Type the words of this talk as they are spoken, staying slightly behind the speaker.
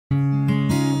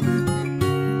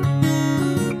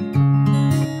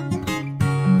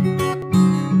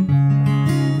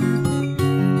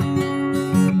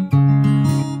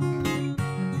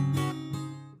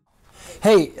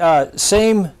Hey,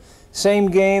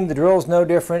 same game. The drill's no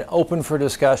different. Open for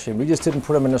discussion. We just didn't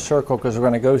put them in a circle because we're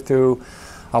going to go through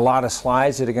a lot of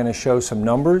slides that are going to show some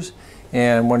numbers,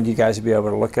 and wanted you guys to be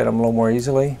able to look at them a little more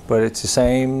easily. But it's the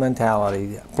same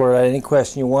mentality. For any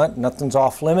question you want, nothing's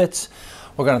off limits.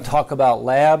 We're going to talk about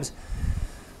labs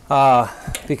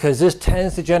because this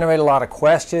tends to generate a lot of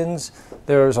questions.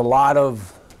 There's a lot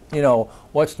of, you know,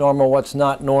 what's normal, what's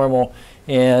not normal,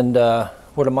 and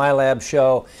what do my labs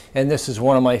show? And this is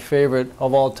one of my favorite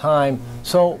of all time.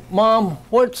 So, Mom,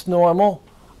 what's normal?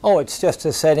 Oh, it's just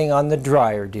a setting on the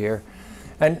dryer, dear.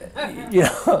 And, you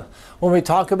know, when we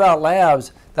talk about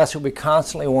labs, that's what we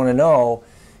constantly want to know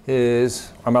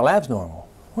is, are my labs normal?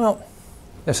 Well,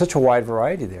 there's such a wide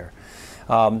variety there.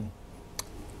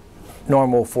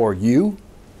 Normal for you,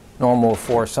 normal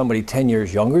for somebody 10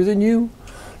 years younger than you,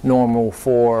 normal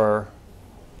for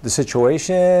the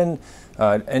situation,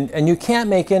 and you can't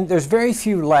make in, there's very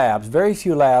few labs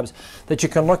that you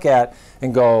can look at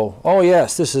and go, oh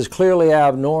yes, this is clearly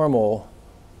abnormal,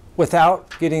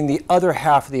 without getting the other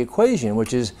half of the equation,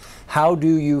 which is how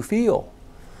do you feel?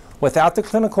 Without the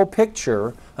clinical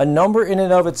picture, a number in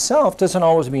and of itself doesn't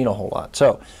always mean a whole lot.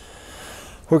 So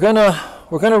we're gonna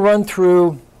run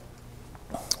through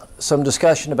some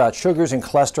discussion about sugars and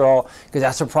cholesterol, because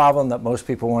that's a problem that most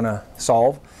people want to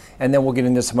solve. And then we'll get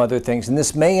into some other things. And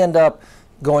this may end up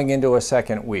going into a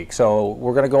second week. So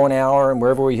we're going to go an hour, and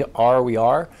wherever we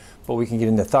are. But we can get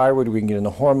into thyroid, we can get into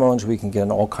hormones, we can get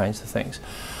into all kinds of things.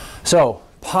 So,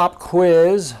 pop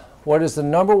quiz. What is the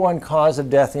 #1 cause of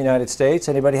death in the United States?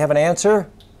 Anybody have an answer?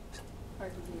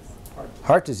 Heart disease.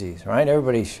 Heart disease, right?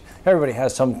 Everybody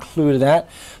has some clue to that.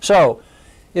 So,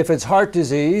 if it's heart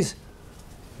disease,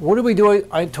 what do we do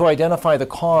to identify the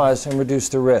cause and reduce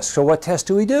the risk? So what test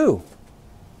do we do?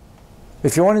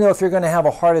 If you want to know if you're going to have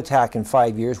a heart attack in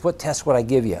 5 years, what test would I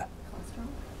give you? Cholesterol.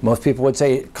 Most people would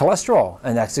say cholesterol,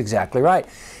 and that's exactly right.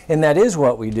 And that is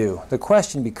what we do. The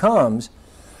question becomes,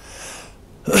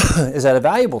 is that a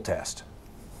valuable test?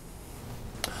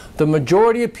 The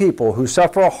majority of people who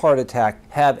suffer a heart attack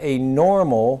have a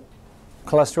normal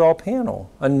cholesterol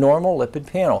panel, a normal lipid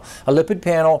panel. A lipid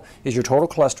panel is your total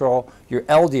cholesterol, your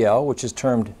LDL, which is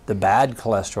termed the bad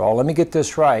cholesterol. Let me get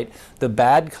this right. The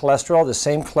bad cholesterol, the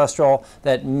same cholesterol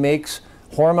that makes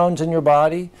hormones in your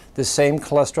body, the same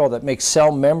cholesterol that makes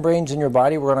cell membranes in your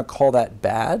body, we're going to call that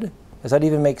bad. Does that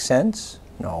even make sense?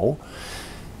 No.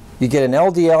 You get an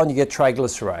LDL and you get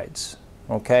triglycerides.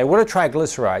 Okay, what are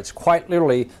triglycerides? Quite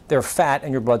literally, they're fat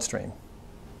in your bloodstream.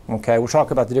 Okay, we'll talk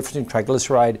about the difference between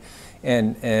triglyceride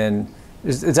and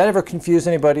does that ever confuse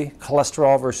anybody?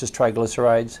 Cholesterol versus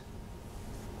triglycerides?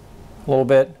 A little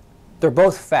bit? They're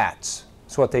both fats.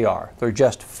 That's what they are. They're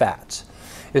just fats.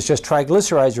 It's just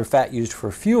triglycerides are fat used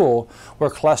for fuel, where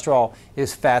cholesterol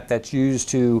is fat that's used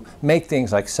to make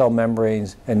things like cell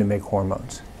membranes and to make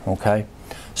hormones. Okay?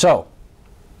 So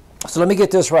let me get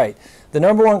this right. The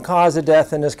 #1 cause of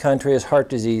death in this country is heart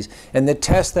disease, and the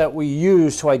test that we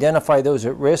use to identify those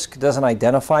at risk doesn't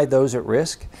identify those at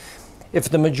risk. If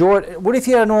the majority, what if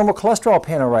you had a normal cholesterol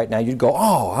panel right now? You'd go,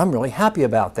 oh, I'm really happy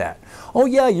about that. Oh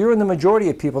yeah, you're in the majority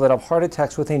of people that have heart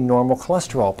attacks with a normal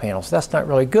cholesterol panel, so that's not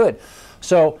really good.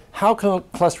 So how can a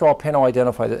cholesterol panel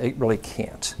identify that? It really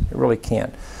can't. It really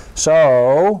can't.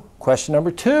 So question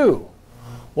number 2.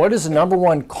 What is the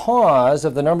 #1 cause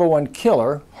of the #1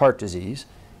 killer, heart disease,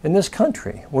 in this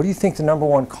country? What do you think the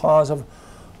 #1 cause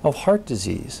of heart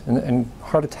disease and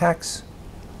heart attacks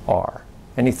are?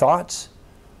 Any thoughts?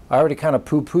 I already kind of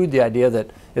poo-pooed the idea that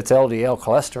it's LDL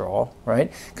cholesterol,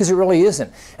 right? Because it really isn't.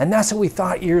 And that's what we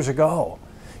thought years ago.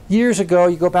 Years ago,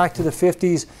 you go back to the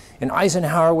 50s, and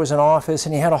Eisenhower was in office,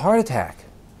 and he had a heart attack.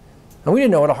 And we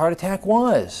didn't know what a heart attack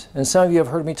was. And some of you have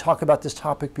heard me talk about this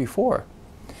topic before.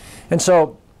 And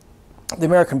so the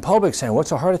American public saying,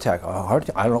 what's a heart attack? Oh, heart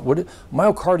attack? I don't know.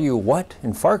 Myocardial what?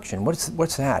 Infarction?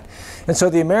 What's that? And so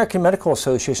the American Medical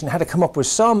Association had to come up with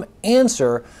some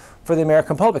answer for the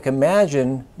American public.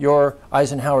 Imagine you're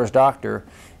Eisenhower's doctor,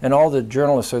 and all the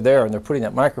journalists are there, and they're putting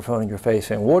that microphone in your face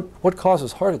saying, what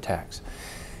causes heart attacks?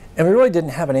 And we really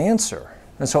didn't have an answer.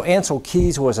 And so Ansel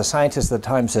Keys, who was a scientist at the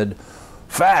time, said,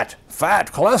 fat,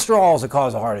 cholesterol is the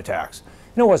cause of heart attacks.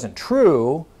 You know, it wasn't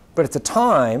true, but at the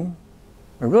time,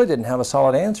 we really didn't have a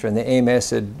solid answer. And the AMA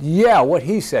said, yeah, what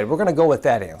he said, we're going to go with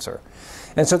that answer.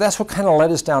 And so that's what kind of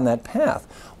led us down that path.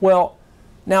 Well,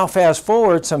 now fast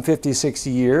forward some 50,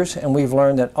 60 years, and we've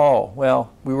learned that, oh,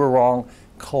 well, we were wrong.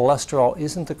 Cholesterol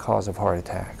isn't the cause of heart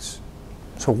attacks.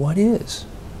 So what is?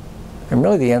 And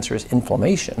really the answer is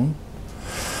inflammation.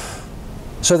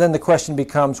 So then the question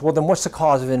becomes, well, then what's the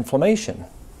cause of inflammation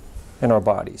in our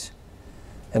bodies?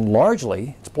 And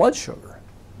largely, it's blood sugar.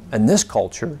 in this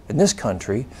culture, in this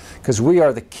country, because we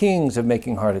are the kings of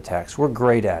making heart attacks. We're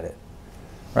great at it,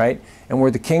 right? And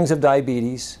we're the kings of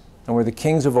diabetes, and we're the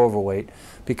kings of overweight,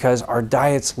 because our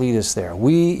diets lead us there.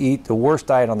 We eat the worst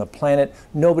diet on the planet.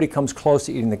 Nobody comes close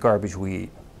to eating the garbage we eat.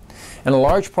 And a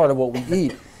large part of what we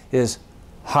eat is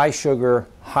high sugar,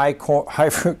 high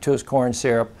fructose corn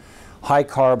syrup, high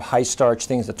carb, high starch,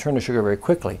 things that turn to sugar very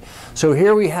quickly. So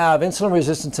here we have insulin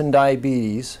resistance and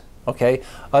diabetes. Okay,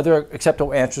 other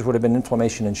acceptable answers would have been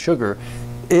inflammation and sugar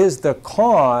is the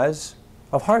cause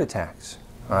of heart attacks.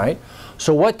 All right.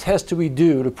 So what tests do we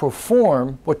do to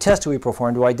perform? What tests do we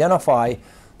perform to identify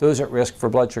those at risk for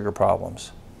blood sugar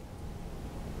problems?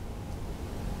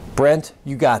 Brent,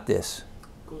 you got this.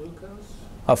 Glucose?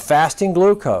 A fasting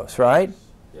glucose, right?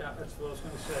 Yeah, that's what I was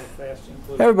going to say, fasting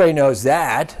glucose. Everybody knows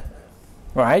that,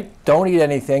 right? Don't eat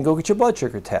anything, go get your blood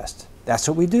sugar test. That's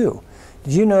what we do.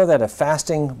 Did you know that a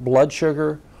fasting blood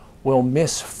sugar will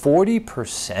miss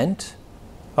 40%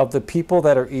 of the people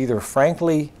that are either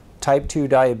frankly type 2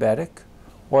 diabetic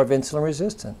or of insulin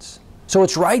resistance? So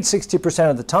it's right 60%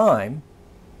 of the time.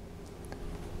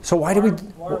 So why are we doing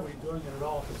it at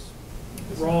all?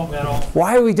 It's wrong at all.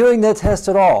 Why are we doing that test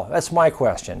at all? That's my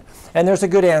question. And there's a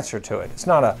good answer to it. It's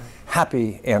not a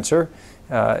happy answer,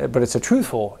 but it's a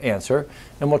truthful answer.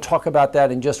 And we'll talk about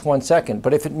that in just 1 second.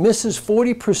 But if it misses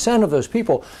 40% of those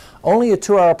people, only a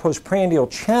 2-hour postprandial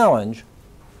challenge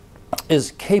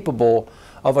is capable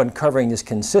of uncovering this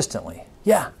consistently.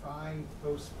 Yeah? Define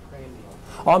postprandial.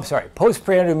 Oh, I'm sorry.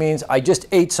 Postprandial means I just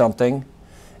ate something,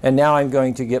 and now I'm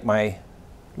going to get my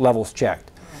levels checked.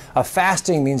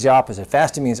 Fasting means the opposite.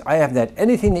 Fasting means I haven't had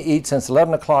anything to eat since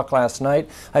 11 o'clock last night.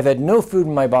 I've had no food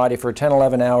in my body for 10,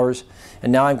 11 hours,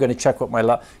 and now I'm going to check what my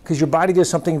level, because your body does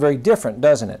something very different,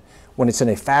 doesn't it? When it's in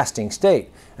a fasting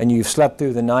state and you've slept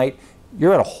through the night,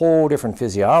 you're at a whole different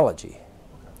physiology.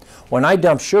 When I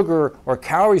dump sugar or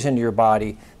calories into your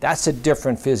body, that's a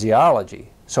different physiology.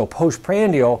 So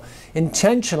postprandial,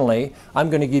 intentionally, I'm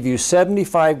going to give you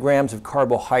 75 grams of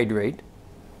carbohydrate.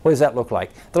 What does that look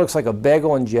like? That looks like a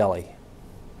bagel and jelly.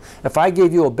 If I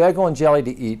gave you a bagel and jelly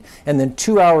to eat and then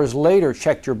 2 hours later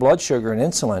checked your blood sugar and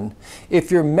insulin,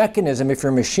 if your mechanism, if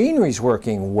your machinery is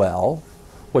working well,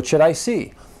 what should I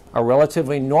see? A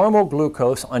relatively normal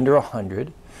glucose under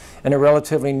 100 and a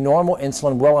relatively normal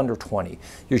insulin well under 20.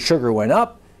 Your sugar went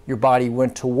up, your body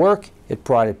went to work, it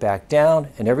brought it back down,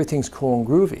 and everything's cool and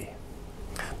groovy.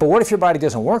 But what if your body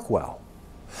doesn't work well?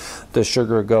 The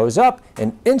sugar goes up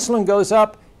and insulin goes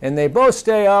up, and they both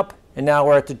stay up, and now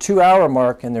we're at the 2-hour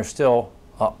mark and they're still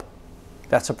up.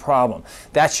 That's a problem.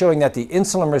 That's showing that the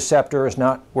insulin receptor is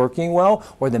not working well,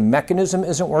 or the mechanism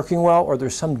isn't working well, or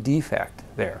there's some defect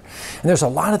there. And there's a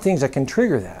lot of things that can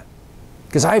trigger that.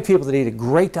 Because I have people that eat a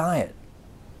great diet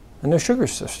and their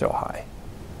sugars are still high.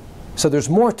 So there's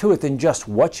more to it than just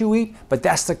what you eat, but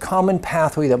that's the common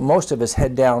pathway that most of us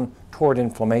head down toward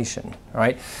inflammation. All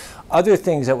right? Other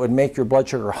things that would make your blood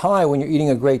sugar high when you're eating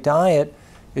a great diet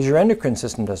is your endocrine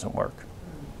system doesn't work.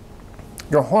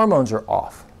 Your hormones are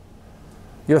off.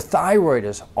 Your thyroid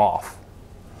is off.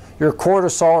 Your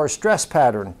cortisol or stress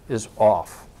pattern is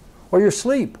off. Or your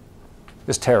sleep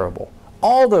is terrible.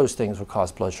 All those things will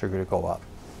cause blood sugar to go up.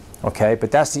 Okay,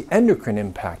 but that's the endocrine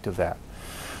impact of that.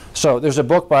 So there's a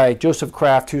book by Joseph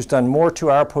Kraft who's done more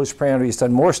 2-hour postprandial. He's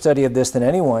done more study of this than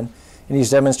anyone, and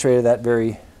he's demonstrated that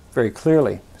very, very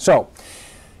clearly. So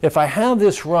if I have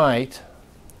this right,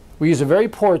 we use a very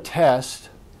poor test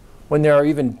when there are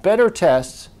even better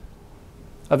tests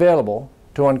available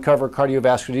to uncover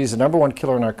cardiovascular disease, the #1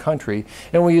 killer in our country,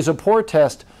 and we use a poor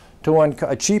test to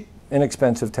a cheap,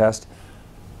 inexpensive test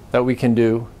that we can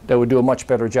do that would do a much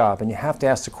better job. And you have to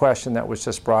ask the question that was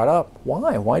just brought up.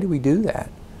 Why? Why do we do that?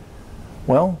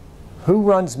 Well, who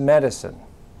runs medicine?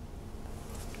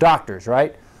 Doctors,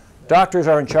 right? Doctors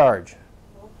are in charge.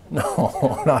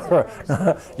 No, not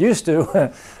for, used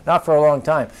to, not for a long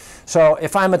time. So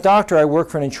if I'm a doctor, I work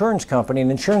for an insurance company, and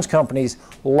insurance companies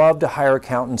love to hire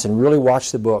accountants and really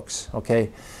watch the books, okay?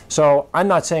 So I'm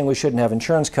not saying we shouldn't have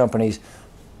insurance companies,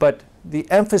 but the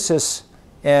emphasis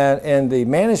and the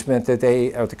management that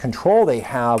or the control they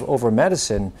have over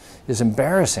medicine is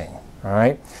embarrassing, all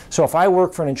right? So if I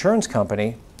work for an insurance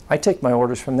company, I take my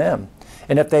orders from them.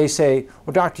 And if they say,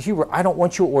 well, Dr. Huber, I don't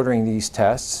want you ordering these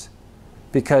tests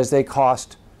because they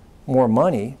cost more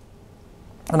money,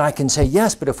 and I can say,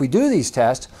 yes, but if we do these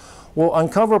tests, we'll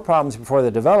uncover problems before they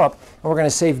develop, and we're going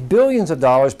to save billions of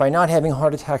dollars by not having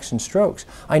heart attacks and strokes.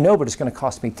 I know, but it's going to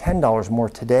cost me $10 more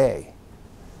today.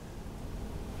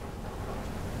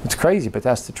 It's crazy, but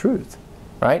that's the truth,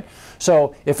 right?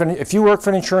 So if you work for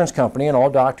an insurance company, and all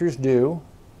doctors do,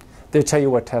 they tell you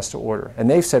what test to order. And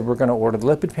they've said we're going to order the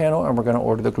lipid panel and we're going to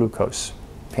order the glucose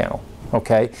panel,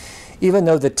 okay? Even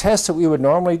though the tests that we would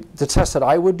normally, the tests that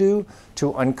I would do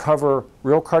to uncover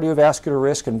real cardiovascular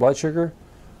risk and blood sugar,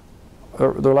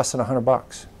 they're less than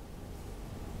 $100.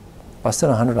 Less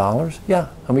than $100? Yeah,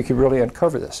 and we could really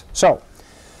uncover this. So,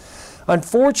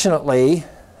 unfortunately,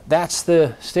 that's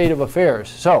the state of affairs.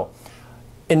 So,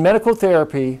 in medical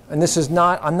therapy, and this is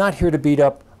not, I'm not here to beat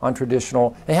up on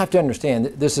traditional, and you have to understand,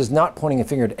 this is not pointing a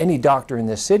finger at any doctor in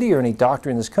this city or any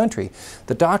doctor in this country.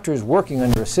 The doctor is working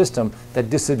under a system that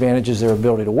disadvantages their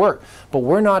ability to work. But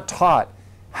we're not taught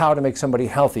how to make somebody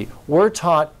healthy. We're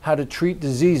taught how to treat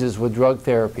diseases with drug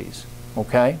therapies,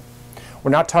 okay?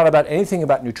 We're not taught about anything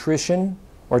about nutrition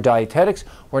or dietetics.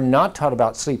 We're not taught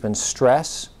about sleep and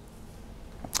stress.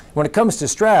 When it comes to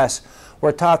stress,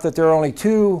 we're taught that there are only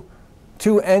two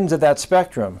ends of that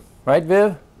spectrum, right,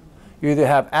 Viv? You either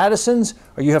have Addison's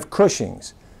or you have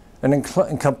Cushing's, an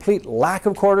incomplete lack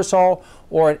of cortisol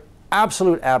or an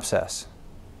absolute excess,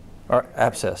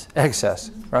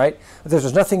 right? But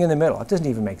there's nothing in the middle. It doesn't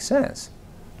even make sense.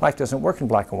 Life doesn't work in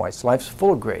black and whites. Life's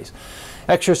full of grays.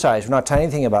 Exercise, we're not taught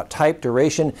anything about type,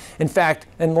 duration. In fact,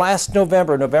 in last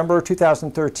November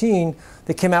 2013,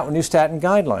 they came out with new statin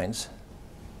guidelines.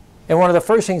 And one of the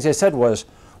first things they said was,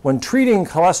 when treating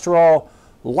cholesterol,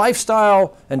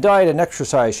 lifestyle and diet and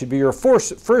exercise should be your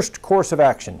first course of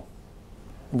action.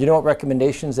 And you know what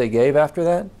recommendations they gave after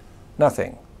that?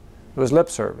 Nothing. It was lip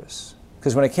service.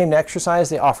 Because when it came to exercise,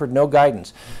 they offered no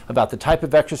guidance about the type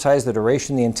of exercise, the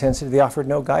duration, the intensity. They offered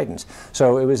no guidance.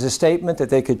 So it was a statement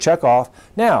that they could check off.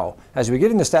 Now, as we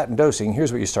get into statin dosing,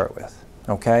 here's what you start with.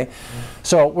 Okay?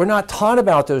 So we're not taught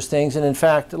about those things, and in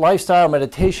fact, lifestyle,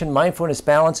 meditation, mindfulness,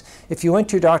 balance, if you went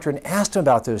to your doctor and asked him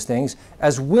about those things,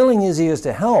 as willing as he is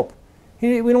to help,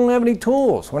 we don't have any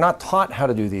tools. We're not taught how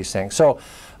to do these things. So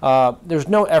there's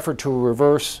no effort to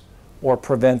reverse or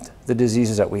prevent the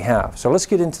diseases that we have. So let's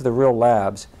get into the real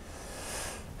labs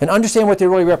and understand what they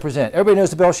really represent. Everybody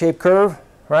knows the bell-shaped curve,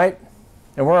 right?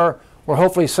 And we're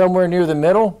hopefully somewhere near the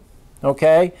middle,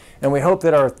 okay? And we hope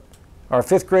that our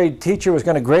fifth grade teacher was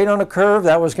going to grade on a curve.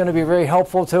 That was going to be very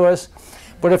helpful to us.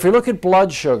 But if you look at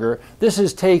blood sugar, this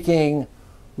is taking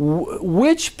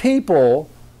which people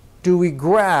do we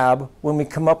grab when we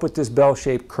come up with this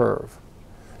bell-shaped curve?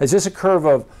 Is this a curve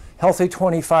of healthy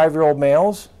 25-year-old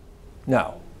males?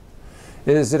 No.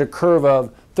 Is it a curve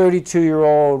of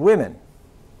 32-year-old women?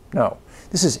 No.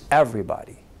 This is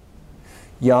everybody.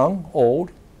 Young,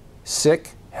 old,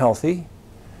 sick, healthy,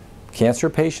 cancer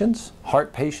patients,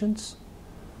 heart patients,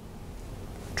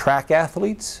 track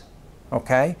athletes,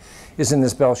 okay, is in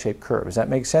this bell-shaped curve. Does that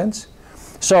make sense?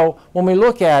 So when we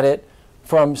look at it,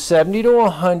 from 70 to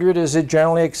 100 is a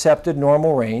generally accepted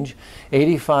normal range,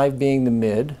 85 being the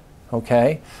mid,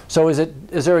 okay? So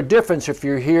is there a difference if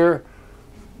you're here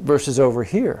versus over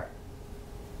here?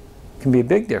 It can be a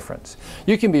big difference.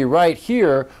 You can be right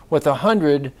here with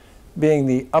 100 being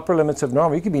the upper limits of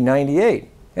normal. You could be 98.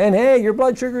 And hey, your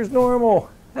blood sugar is normal.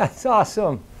 That's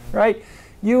awesome, right?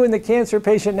 You and the cancer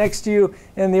patient next to you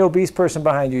and the obese person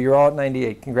behind you, you're all at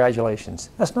 98. Congratulations.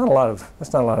 That's not a lot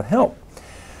of help.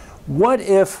 What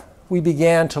if we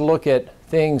began to look at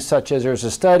things such as, there's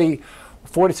a study,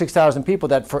 46,000 people,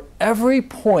 that for every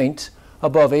point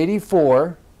above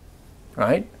 84,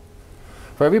 right?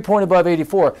 For every point above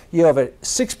 84, you have a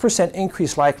 6%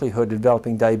 increased likelihood of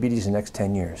developing diabetes in the next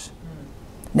 10 years.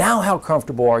 Now how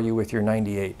comfortable are you with your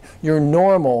 98? Your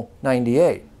normal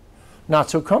 98. Not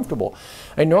so comfortable.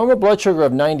 A normal blood sugar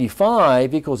of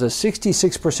 95 equals a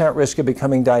 66% risk of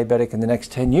becoming diabetic in the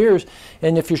next 10 years.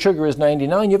 And if your sugar is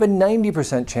 99, you have a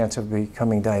 90% chance of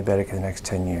becoming diabetic in the next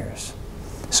 10 years.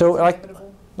 So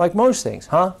like most things,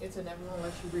 huh? It's inevitable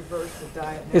unless you reverse the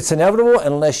diet. It's inevitable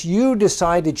unless you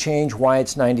decide to change why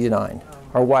it's 99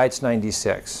 or why it's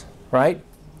 96, right?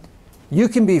 You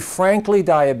can be frankly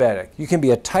diabetic. You can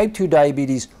be a type 2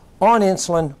 diabetes on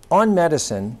insulin, on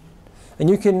medicine, and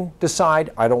you can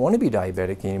decide, I don't want to be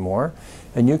diabetic anymore,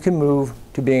 and you can move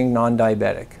to being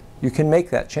non-diabetic. You can make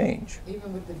that change.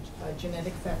 Even with the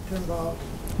genetic factor involved?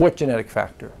 What genetic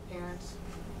factor? Parents?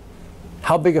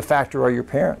 How big a factor are your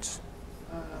parents?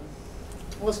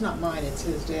 Well, it's not mine, it's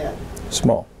his dad.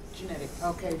 Small. Genetic,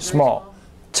 okay. Very Small.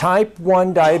 Type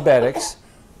 1 diabetics,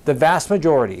 the vast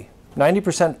majority,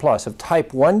 90% plus of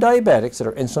type 1 diabetics that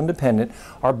are insulin dependent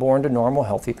are born to normal,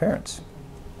 healthy parents.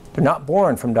 They're not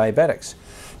born from diabetics.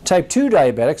 Type 2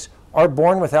 diabetics are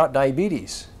born without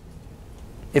diabetes.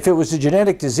 If it was a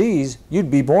genetic disease,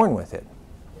 you'd be born with it.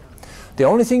 The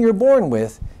only thing you're born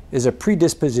with is a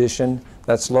predisposition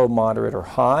that's low, moderate, or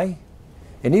high.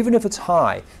 And even if it's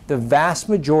high, the vast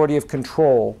majority of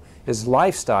control is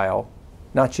lifestyle,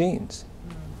 not genes.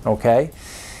 Okay?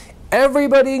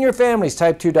 Everybody in your family is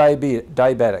type 2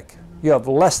 diabetic. You have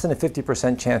less than a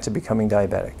 50% chance of becoming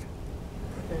diabetic.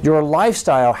 Your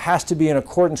lifestyle has to be in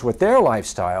accordance with their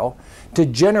lifestyle to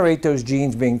generate those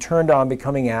genes being turned on,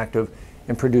 becoming active,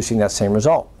 and producing that same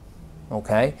result.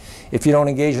 Okay? If you don't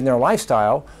engage in their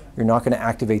lifestyle, you're not going to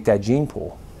activate that gene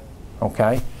pool.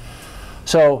 Okay?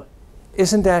 So,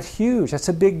 isn't that huge? That's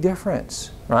a big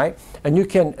difference, right? And you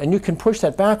can push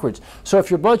that backwards. So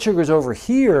if your blood sugar is over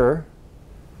here,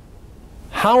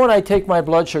 how would I take my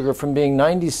blood sugar from being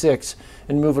 96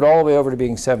 and move it all the way over to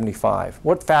being 75?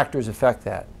 What factors affect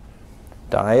that?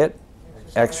 Diet,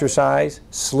 exercise,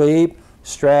 sleep,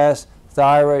 stress,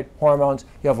 thyroid, hormones.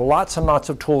 You have lots and lots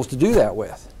of tools to do that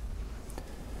with.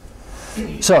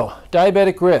 So,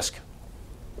 diabetic risk.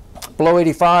 Below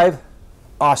 85,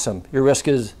 awesome. Your risk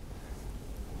is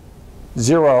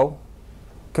 0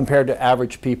 compared to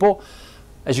average people.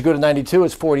 As you go to 92,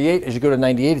 it's 48. As you go to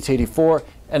 98, it's 84.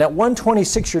 And at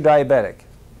 126, you're diabetic.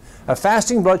 A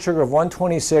fasting blood sugar of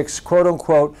 126, quote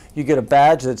unquote, you get a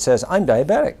badge that says, I'm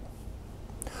diabetic.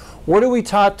 What are we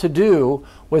taught to do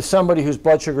with somebody whose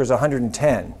blood sugar is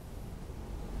 110?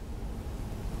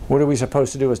 What are we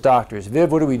supposed to do as doctors?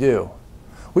 Viv, what do?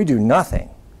 We do nothing,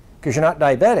 because you're not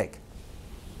diabetic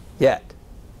yet,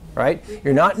 right?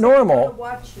 You're not normal.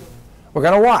 We're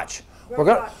going to watch.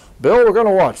 Bill, we're going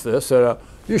to watch this.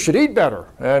 You should eat better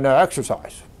and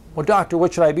exercise. Well, doctor,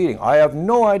 what should I be eating? I have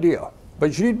no idea, but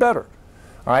you should eat better,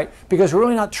 all right? Because we're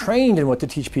really not trained in what to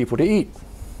teach people to eat.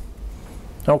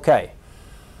 Okay,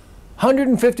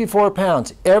 154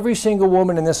 pounds. Every single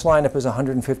woman in this lineup is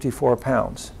 154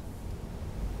 pounds.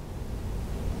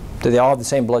 Do they all have the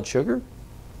same blood sugar?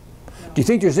 No. Do you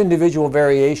think there's individual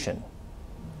variation?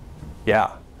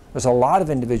 Yeah, there's a lot of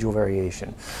individual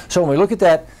variation. So when we look at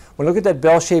that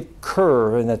bell-shaped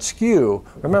curve and that skew,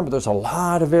 remember there's a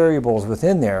lot of variables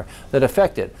within there that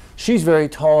affect it. She's very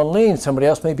tall and lean. Somebody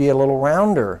else may be a little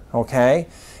rounder, okay?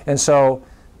 And so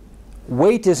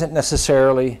weight isn't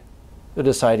necessarily the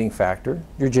deciding factor.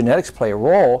 Your genetics play a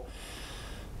role.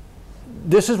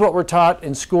 This is what we're taught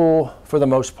in school for the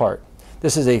most part.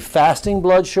 This is a fasting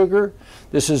blood sugar.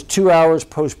 This is 2 hours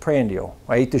postprandial.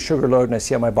 I eat the sugar load and I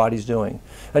see how my body's doing.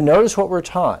 And notice what we're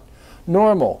taught.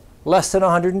 Normal, less than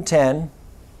 110,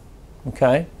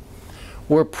 okay?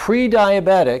 We're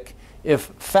pre-diabetic if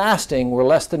fasting we're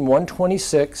less than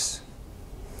 126,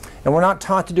 and we're not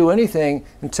taught to do anything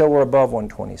until we're above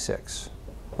 126.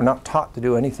 We're not taught to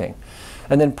do anything.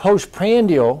 And then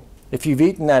postprandial, if you've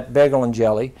eaten that bagel and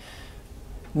jelly,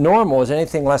 normal is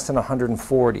anything less than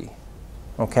 140,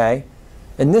 okay?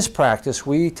 In this practice,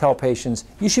 we tell patients,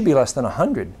 you should be less than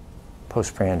 100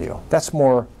 postprandial. That's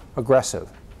more aggressive.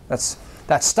 That's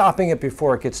stopping it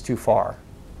before it gets too far,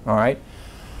 all right?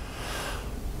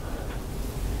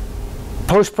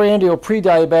 Postprandial,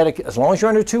 pre-diabetic, as long as you're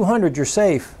under 200, you're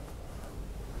safe.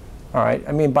 All right,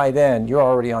 I mean, by then, you're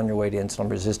already on your way to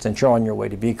insulin resistance. You're on your way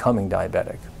to becoming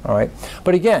diabetic, all right?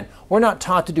 But again, we're not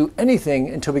taught to do anything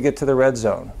until we get to the red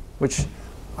zone, which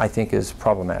I think is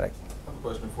problematic. I have a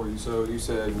question for you. So you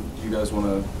said you guys want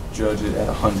to judge it at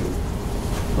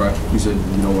 100, right? You said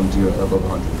you don't want to do it above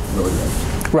 100, really,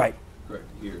 right? Correct,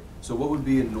 here. So what would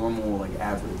be a normal, like,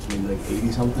 average? Maybe like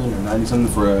 80-something or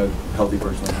 90-something for a healthy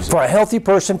person? Like for a healthy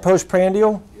person,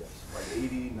 postprandial? Yes, like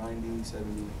 80, 90,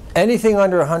 70. Anything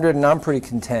under 100, and I'm pretty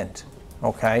content,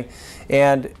 okay?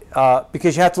 And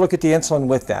because you have to look at the insulin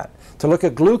with that. To look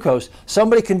at glucose,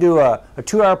 somebody can do a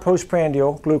 2-hour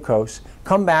postprandial glucose,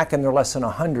 come back and they're less than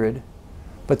 100,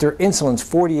 but their insulin's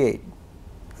 48.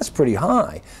 That's pretty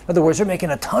high. In other words, they're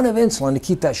making a ton of insulin to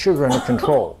keep that sugar under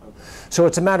control. So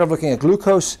it's a matter of looking at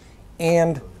glucose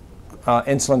and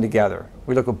insulin together.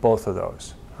 We look at both of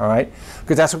those, all right?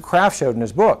 Because that's what Kraft showed in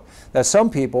his book, that some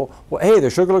people, well, hey, their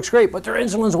sugar looks great, but their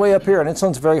insulin's way up here, and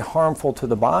insulin's very harmful to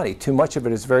the body. Too much of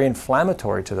it is very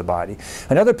inflammatory to the body.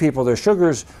 And other people, their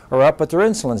sugars are up, but their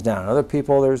insulin's down. Other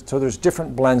people, there's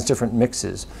different blends, different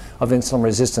mixes of insulin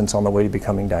resistance on the way to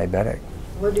becoming diabetic.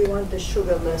 What do you want the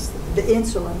sugar less than, the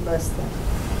insulin less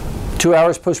than? 2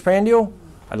 hours postprandial,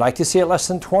 I'd like to see it less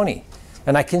than 20.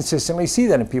 And I consistently see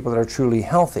that in people that are truly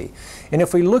healthy. And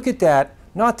if we look at that,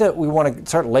 not that we want to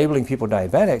start labeling people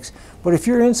diabetics, but if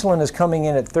your insulin is coming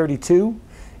in at 32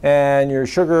 and your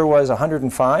sugar was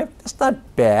 105, that's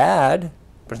not bad,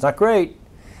 but it's not great.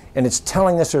 And it's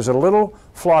telling us there's a little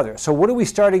flaw there. So what are we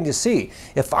starting to see?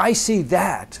 If I see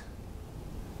that,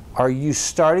 are you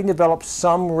starting to develop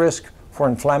some risk for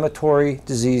inflammatory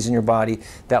disease in your body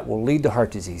that will lead to heart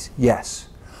disease? Yes.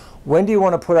 When do you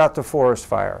want to put out the forest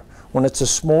fire? When it's a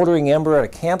smoldering ember at a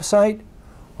campsite,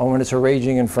 or when it's a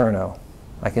raging inferno?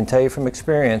 I can tell you from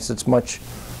experience, it's much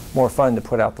more fun to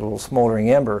put out the little smoldering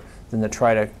ember than to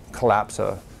try to collapse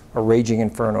a raging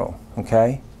inferno,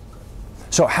 okay?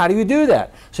 So how do you do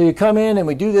that? So you come in and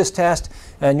we do this test,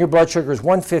 and your blood sugar is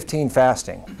 115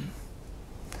 fasting.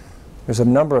 There's a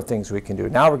number of things we can do.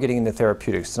 Now we're getting into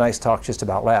therapeutics. Tonight's talk just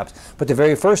about labs. But the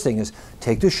very first thing is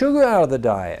take the sugar out of the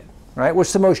diet, right?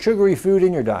 What's the most sugary food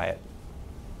in your diet?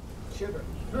 Sugar.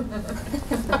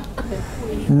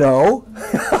 No.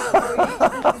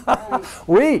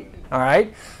 Wheat, all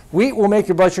right? Wheat will make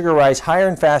your blood sugar rise higher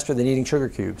and faster than eating sugar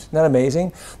cubes. Isn't that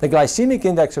amazing? The glycemic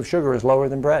index of sugar is lower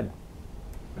than bread.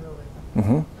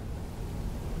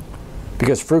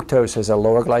 Because fructose has a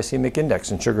lower glycemic index,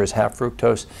 and sugar is half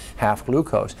fructose, half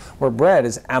glucose, where bread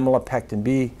is amylopectin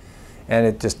B, and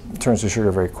it just turns to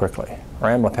sugar very quickly. Or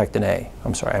amylopectin A.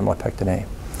 I'm sorry, amylopectin A.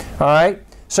 All right?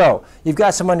 So you've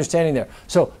got some understanding there.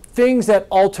 So things that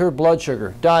alter blood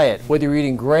sugar, diet, whether you're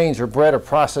eating grains or bread or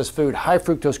processed food, high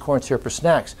fructose corn syrup or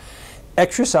snacks.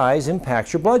 Exercise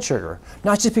impacts your blood sugar,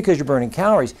 not just because you're burning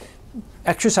calories.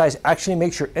 Exercise actually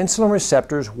makes your insulin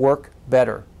receptors work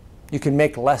better. You can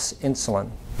make less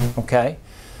insulin, okay?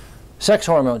 Sex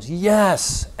hormones,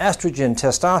 yes, estrogen,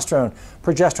 testosterone,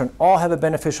 progesterone, all have a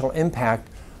beneficial impact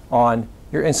on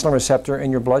your insulin receptor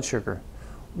and your blood sugar.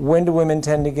 When do women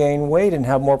tend to gain weight and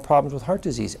have more problems with heart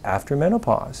disease? After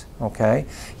menopause, okay?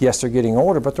 Yes, they're getting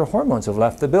older, but their hormones have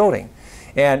left the building.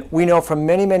 And we know from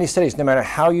many, many studies, no matter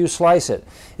how you slice it,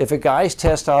 if a guy's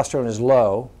testosterone is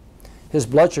low, his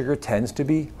blood sugar tends to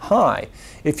be high.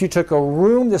 If you took a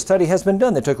room, the study has been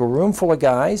done, they took a room full of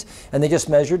guys and they just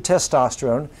measured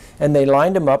testosterone and they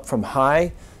lined them up from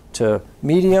high to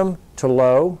medium to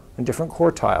low in different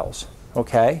quartiles,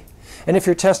 okay? And if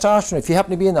your testosterone, if you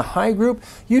happen to be in the high group,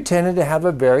 you tended to have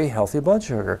a very healthy blood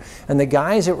sugar. And the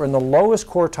guys that were in the lowest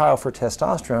quartile for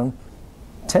testosterone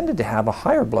tended to have a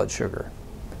higher blood sugar.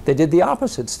 They did the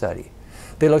opposite study.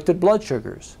 They looked at blood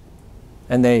sugars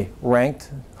and they ranked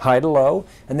high to low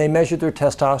and they measured their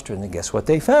testosterone, and guess what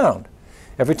they found?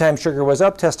 Every time sugar was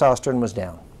up, testosterone was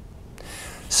down.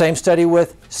 Same study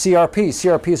with CRP.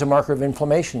 CRP is a marker of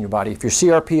inflammation in your body. If your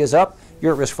CRP is up,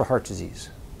 you're at risk for heart disease.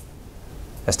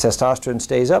 As testosterone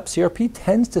stays up, CRP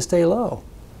tends to stay low.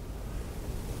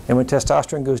 And when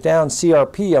testosterone goes down,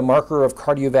 CRP, a marker of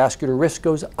cardiovascular risk,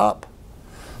 goes up.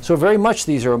 So very much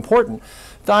these are important.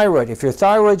 Thyroid, if your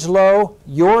thyroid's low,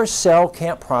 your cell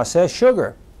can't process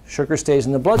sugar. Sugar stays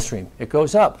in the bloodstream. It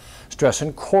goes up. Stress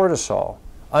and cortisol.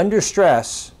 Under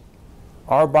stress,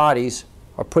 our bodies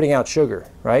are putting out sugar,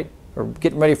 right? Or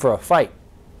getting ready for a fight.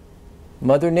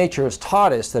 Mother Nature has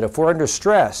taught us that if we're under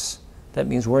stress, that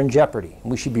means we're in jeopardy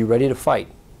and we should be ready to fight.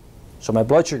 So my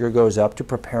blood sugar goes up to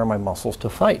prepare my muscles to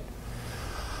fight.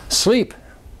 Sleep,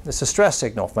 it's a stress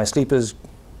signal. If my sleep is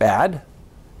bad,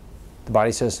 the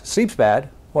body says, sleep's bad.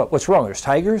 What's wrong? There's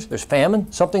tigers, there's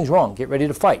famine, something's wrong. Get ready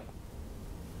to fight.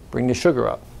 Bring the sugar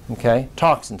up, okay?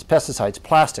 Toxins, pesticides,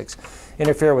 plastics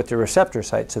interfere with the receptor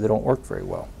sites so they don't work very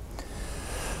well.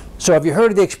 So have you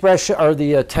heard of the expression or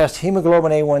the test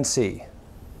hemoglobin A1C?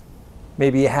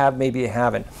 Maybe you have, maybe you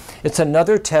haven't. It's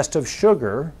another test of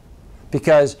sugar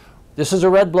because this is a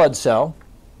red blood cell,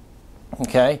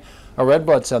 okay? A red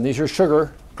blood cell. These are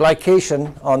sugar,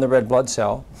 glycation on the red blood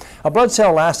cell. A blood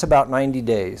cell lasts about 90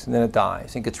 days and then it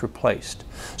dies and gets replaced.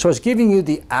 So it's giving you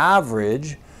the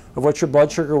average of what your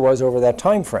blood sugar was over that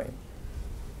time frame.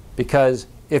 Because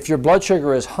if your blood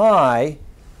sugar is high,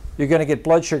 you're going to get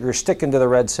blood sugar sticking to the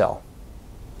red cell.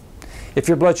 If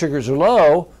your blood sugars are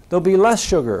low, there'll be less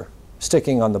sugar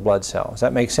sticking on the blood cell. Does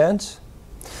that make sense?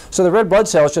 So the red blood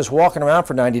cell is just walking around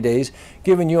for 90 days,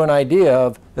 giving you an idea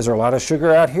of, is there a lot of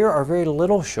sugar out here or very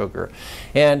little sugar?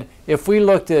 And if we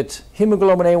looked at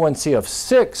hemoglobin A1C of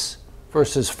 6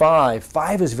 versus 5,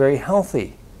 5 is very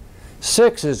healthy.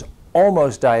 6 is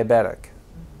almost diabetic,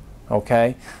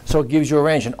 okay? So it gives you a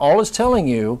range. And all it's telling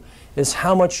you is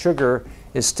how much sugar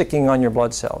is sticking on your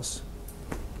blood cells.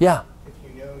 Yeah? If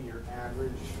you know your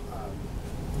average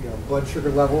blood sugar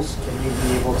levels, can you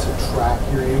be able to track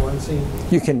your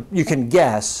A1C? You can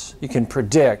guess, you can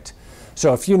predict.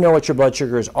 So if you know what your blood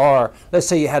sugars are, let's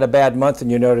say you had a bad month and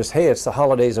you notice, hey, it's the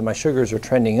holidays and my sugars are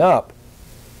trending up.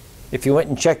 If you went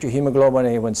and checked your hemoglobin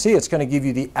A1C, it's going to give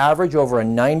you the average over a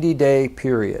 90-day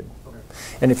period. Okay.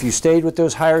 And if you stayed with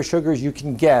those higher sugars, you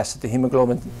can guess that the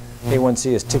hemoglobin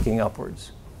A1C is ticking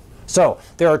upwards. So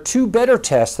there are two better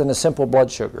tests than a simple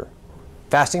blood sugar.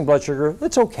 Fasting blood sugar,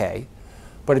 that's okay.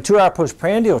 But a 2-hour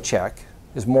postprandial check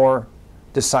is more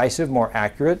decisive, more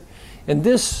accurate. And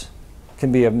this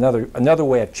can be another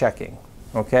way of checking,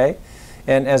 okay?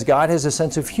 And as God has a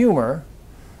sense of humor,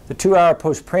 the 2-hour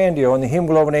postprandial and the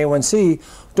hemoglobin A1C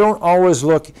don't always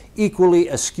look equally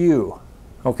askew,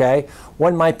 okay?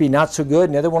 One might be not so good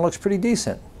and the other one looks pretty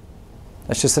decent.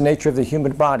 That's just the nature of the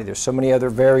human body. There's so many other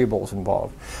variables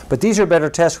involved. But these are better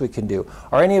tests we can do.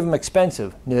 Are any of them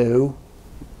expensive? No,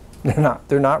 they're not.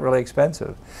 They're not really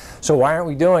expensive. So why aren't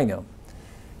we doing them?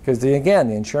 Because again,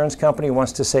 the insurance company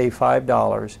wants to save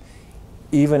 $5,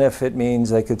 even if it means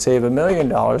they could save $1 million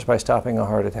by stopping a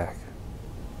heart attack.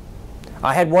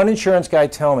 I had one insurance guy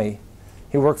tell me,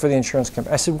 he worked for the insurance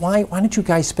company. I said, why don't you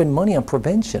guys spend money on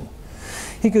prevention?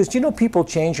 He goes, do you know people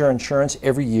change their insurance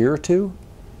every year or two?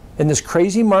 In this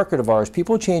crazy market of ours,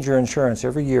 people change their insurance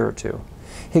every year or two.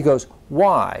 He goes,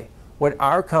 why would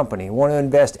our company want to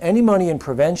invest any money in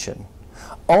prevention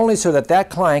only so that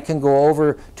that client can go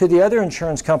over to the other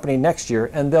insurance company next year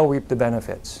and they'll reap the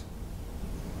benefits?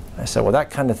 I said, well,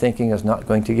 that kind of thinking is not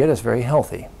going to get us very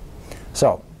healthy.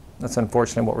 So that's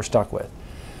unfortunately what we're stuck with.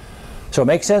 So it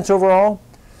makes sense overall?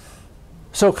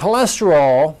 So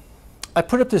cholesterol, I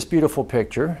put up this beautiful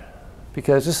picture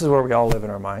because this is where we all live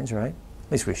in our minds, right?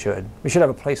 At least we should. We should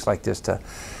have a place like this to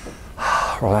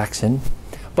relax in.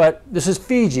 But this is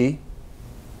Fiji,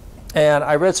 and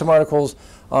I read some articles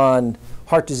on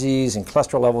heart disease and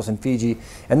cholesterol levels in Fiji,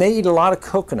 and they eat a lot of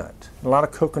coconut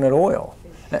oil.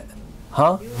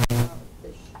 Huh?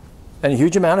 And a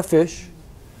huge amount of fish.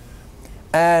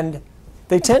 And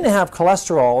they tend to have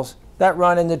cholesterols that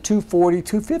run in the 240,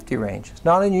 250 range. It's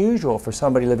not unusual for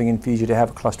somebody living in Fiji to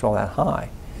have a cholesterol that high.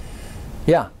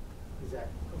 Yeah? Is that,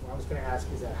 I was going to ask,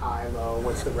 is that high, low?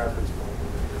 What's the reference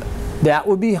point? That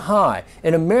would be high.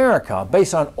 In America,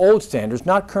 based on old standards,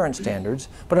 not current standards,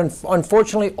 but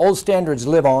unfortunately old standards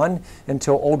live on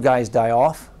until old guys die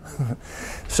off.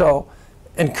 So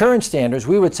in current standards,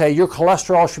 we would say your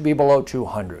cholesterol should be below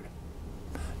 200.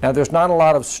 Now, there's not a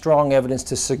lot of strong evidence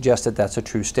to suggest that that's a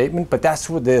true statement, but that's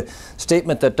what the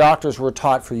statement that doctors were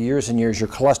taught for years and years, your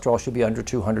cholesterol should be under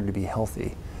 200 to be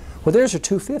healthy. Well, there's a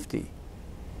 250.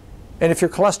 And if your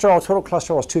cholesterol, total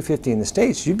cholesterol is 250 in the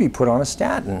States, you'd be put on a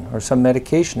statin or some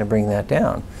medication to bring that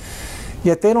down.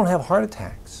 Yet they don't have heart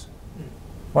attacks.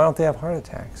 Why don't they have heart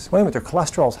attacks? Wait a minute, their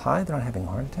cholesterol's high, they're not having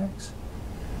heart attacks?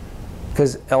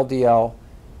 Because LDL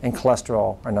and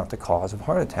cholesterol are not the cause of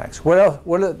heart attacks. What else,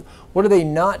 what are they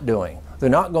not doing? They're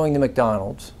not going to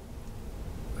McDonald's.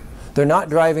 They're not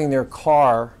driving their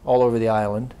car all over the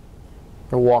island.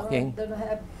 They're walking.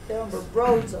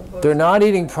 They're not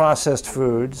eating processed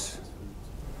foods.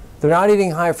 They're not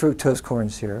eating high fructose corn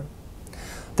syrup.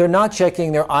 They're not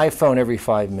checking their iPhone every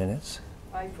 5 minutes.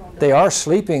 They are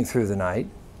sleeping through the night,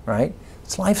 right?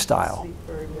 It's lifestyle.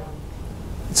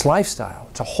 It's lifestyle.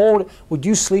 It's a whole. Would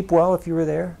you sleep well if you were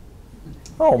there?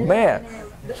 Oh man.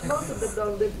 Most of them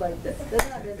don't live like that. They're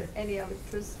not in any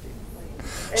electricity.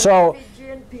 So.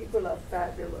 Fijian people are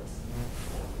fabulous.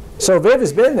 So Viv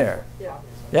has been there. Yeah.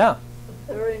 Yeah.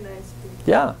 Very nice people.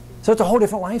 Yeah. So it's a whole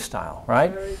different lifestyle,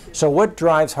 right? So what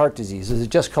drives heart disease? Is it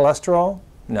just cholesterol?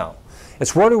 No.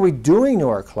 It's what are we doing to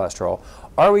our cholesterol?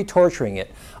 Are we torturing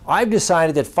it? I've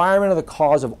decided that firemen are the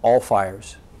cause of all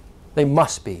fires. They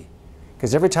must be.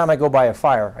 Because every time I go by a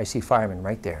fire, I see firemen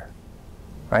right there.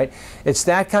 Right? It's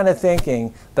that kind of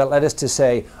thinking that led us to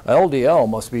say LDL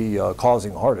must be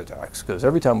causing heart attacks. Because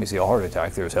every time we see a heart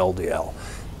attack, there's LDL.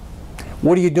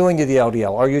 What are you doing to the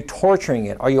LDL? Are you torturing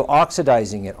it? Are you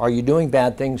oxidizing it? Are you doing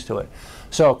bad things to it?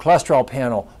 So cholesterol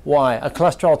panel, why? A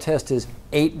cholesterol test is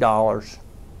 $8.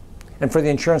 And for the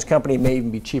insurance company, it may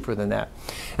even be cheaper than that.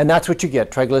 And that's what you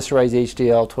get, triglycerides,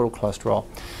 HDL, total cholesterol.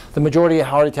 The majority of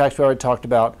heart attacks we already talked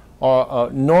about are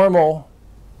normal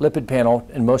lipid panel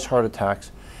in most heart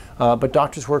attacks. But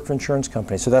doctors work for insurance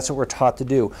companies, so that's what we're taught to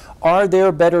do. Are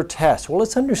there better tests? Well,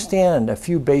 let's understand a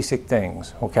few basic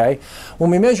things, okay?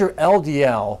 When we measure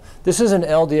LDL, this is an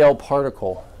LDL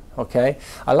particle, okay?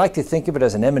 I like to think of it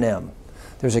as an M&M.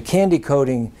 There's a candy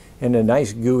coating in a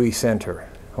nice gooey center,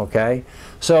 okay?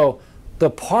 So the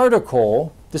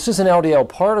particle, this is an LDL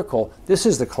particle, this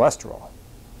is the cholesterol,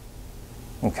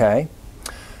 okay?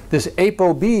 This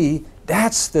ApoB,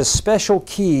 that's the special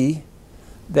key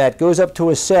that goes up to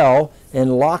a cell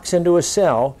and locks into a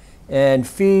cell and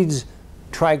feeds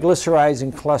triglycerides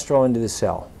and cholesterol into the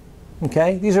cell.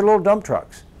 Okay? These are little dump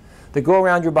trucks that go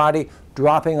around your body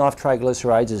dropping off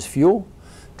triglycerides as fuel,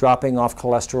 dropping off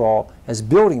cholesterol as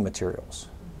building materials.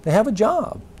 They have a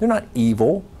job. They're not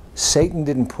evil. Satan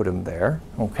didn't put them there.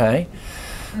 Okay?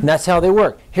 And that's how they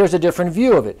work. Here's a different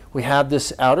view of it. We have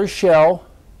this outer shell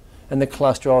and the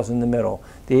cholesterol is in the middle.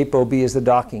 The ApoB is the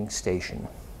docking station.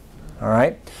 All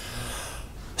right?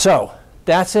 So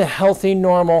that's a healthy,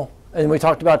 normal and we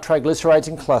talked about triglycerides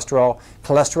and cholesterol.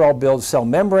 Cholesterol builds cell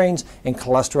membranes, and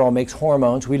cholesterol makes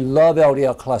hormones. We love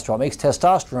LDL cholesterol. It makes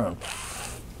testosterone.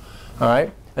 All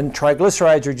right? And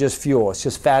triglycerides are just fuel. It's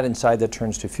just fat inside that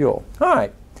turns to fuel. All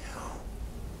right.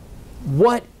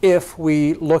 What if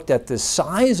we looked at the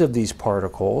size of these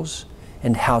particles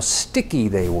and how sticky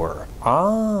they were?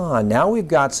 Ah, now we've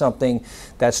got something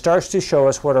that starts to show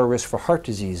us what our risk for heart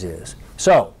disease is.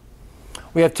 So,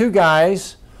 we have two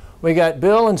guys. We got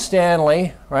Bill and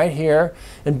Stanley right here.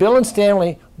 And Bill and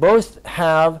Stanley both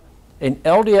have an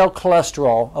LDL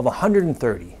cholesterol of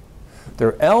 130.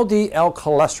 Their LDL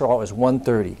cholesterol is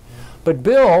 130. But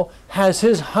Bill has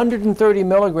his 130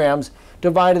 milligrams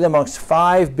divided amongst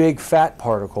 5 big fat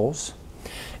particles.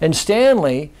 And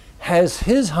Stanley has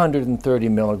his 130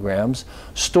 milligrams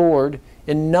stored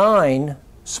in 9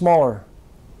 smaller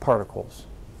particles.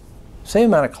 Same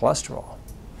amount of cholesterol.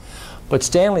 But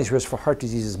Stanley's risk for heart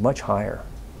disease is much higher.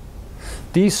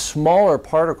 These smaller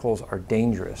particles are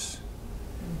dangerous.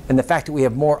 And the fact that we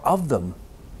have more of them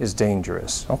is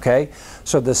dangerous. Okay?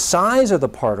 So the size of the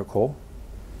particle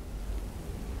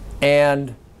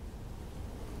and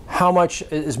how much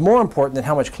is more important than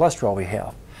how much cholesterol we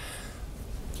have.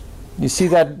 You see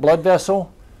that blood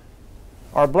vessel?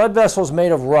 Are blood vessels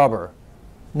made of rubber?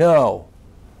 No.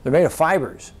 They're made of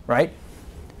fibers, right?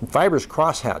 And fibers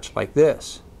crosshatch like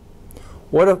this.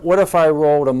 What if I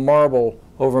rolled a marble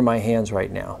over my hands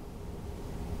right now?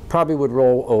 Probably would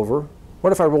roll over.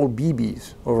 What if I rolled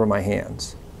BBs over my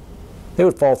hands? They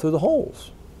would fall through the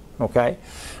holes. Okay?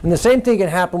 And the same thing can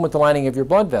happen with the lining of your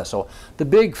blood vessel. The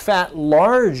big, fat,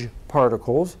 large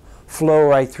particles flow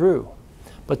right through.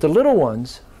 But the little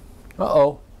ones,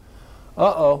 the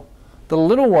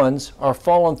little ones are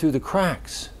falling through the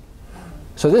cracks.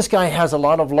 So this guy has a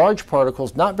lot of large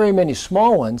particles, not very many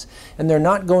small ones, and they're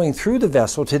not going through the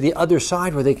vessel to the other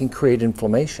side where they can create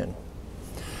inflammation.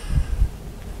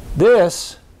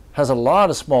 This has a lot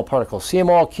of small particles. See them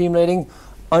all accumulating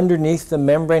underneath the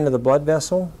membrane of the blood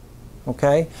vessel?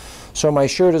 Okay? So my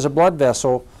shirt is a blood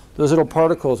vessel. Those little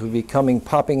particles would be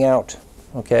popping out.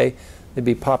 Okay? They'd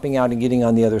be popping out and getting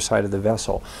on the other side of the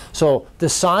vessel. So the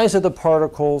size of the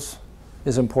particles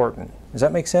is important. Does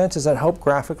that make sense? Does that help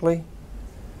graphically?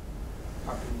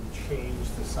 How can you change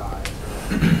the size?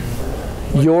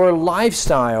 Your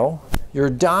lifestyle, your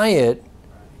diet,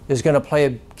 is going to play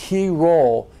a key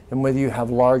role in whether you have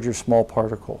large or small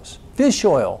particles. Fish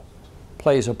oil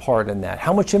plays a part in that.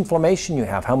 How much inflammation you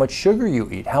have, how much sugar you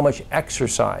eat, how much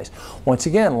exercise. Once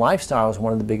again, lifestyle is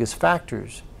one of the biggest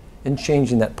factors in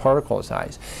changing that particle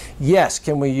size. Yes,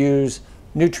 can we use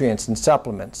nutrients and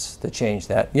supplements to change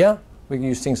that? Yeah, we can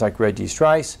use things like red yeast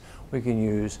rice. We can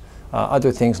use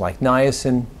other things like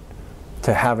niacin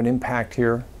to have an impact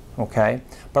here, okay?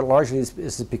 But largely this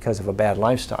is because of a bad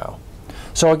lifestyle.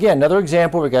 So again, another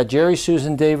example, we got Jerry,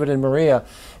 Susan, David, and Maria.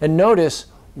 And notice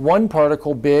 1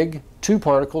 particle big, 2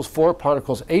 particles, 4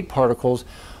 particles, 8 particles.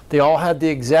 They all have the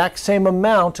exact same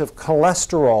amount of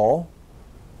cholesterol.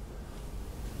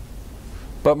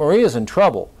 But Maria's in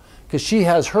trouble because she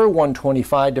has her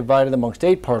 125 divided amongst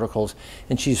 8 particles,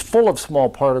 and she's full of small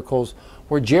particles,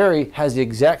 where Jerry has the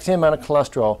exact same amount of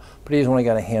cholesterol, but he's only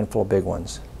got a handful of big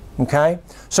ones. Okay?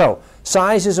 So,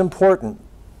 size is important.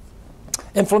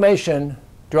 Inflammation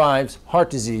drives heart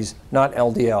disease, not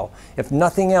LDL. If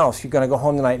nothing else, you're going to go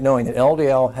home tonight knowing that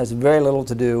LDL has very little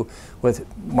to do with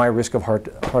my risk of heart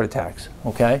attacks.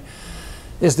 Okay?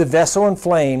 Is the vessel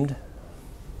inflamed,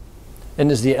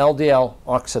 and is the LDL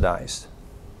oxidized?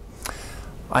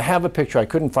 I have a picture. I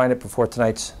couldn't find it before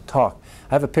tonight's talk.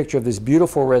 I have a picture of this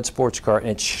beautiful red sports car, and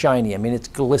it's shiny. I mean, it's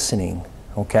glistening,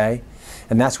 okay?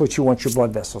 And that's what you want your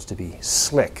blood vessels to be.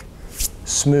 Slick,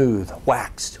 smooth,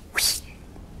 waxed.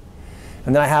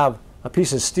 And then I have a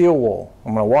piece of steel wool.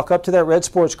 I'm going to walk up to that red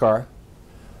sports car,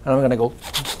 and I'm going to go.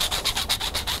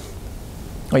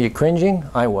 Are you cringing?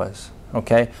 I was,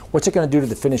 okay? What's it going to do to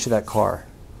the finish of that car?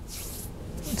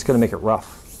 It's going to make it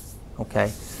rough,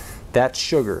 okay? That's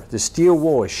sugar. The steel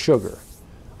wool is sugar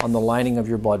on the lining of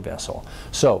your blood vessel.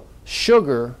 So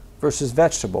sugar versus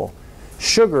vegetable.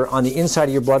 Sugar on the inside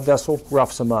of your blood vessel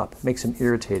roughs them up, makes them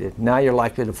irritated. Now you're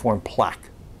likely to form plaque.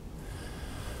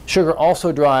 Sugar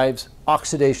also drives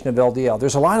oxidation of LDL.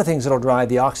 There's a lot of things that will drive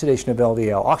the oxidation of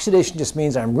LDL. Oxidation just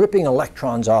means I'm ripping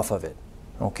electrons off of it,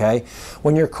 okay?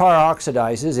 When your car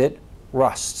oxidizes, it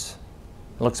rusts.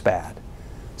 It looks bad.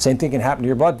 Same thing can happen to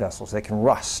your blood vessels. They can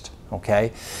rust.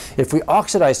 Okay? If we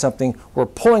oxidize something, we're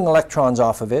pulling electrons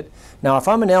off of it. Now, if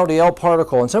I'm an LDL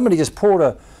particle and somebody just pulled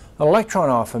an electron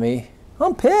off of me,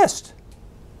 I'm pissed.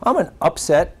 I'm an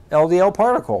upset LDL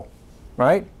particle,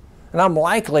 right? And I'm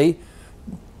likely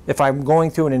if I'm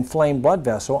going through an inflamed blood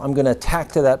vessel, I'm going to attack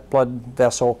to that blood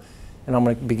vessel, and I'm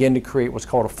going to begin to create what's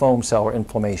called a foam cell or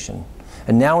inflammation.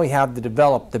 And now we have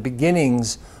the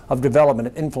beginnings of development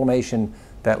of inflammation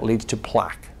that leads to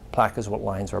plaque. Plaque is what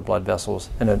lines our blood vessels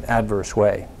in an adverse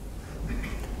way.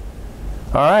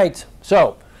 All right,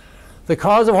 so the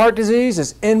cause of heart disease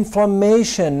is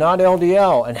inflammation, not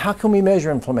LDL. And how can we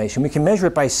measure inflammation? We can measure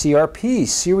it by CRP.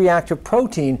 C-reactive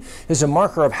protein is a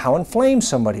marker of how inflamed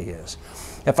somebody is.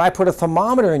 If I put a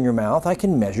thermometer in your mouth, I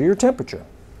can measure your temperature.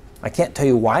 I can't tell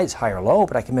you why it's high or low,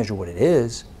 but I can measure what it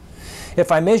is.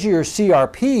 If I measure your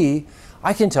CRP,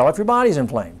 I can tell if your body's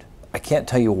inflamed. I can't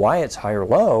tell you why it's high or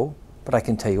low, but I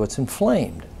can tell you it's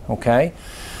inflamed, okay?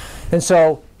 And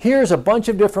so here's a bunch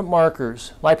of different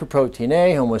markers: lipoprotein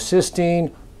A,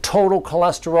 homocysteine, total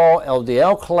cholesterol,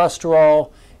 LDL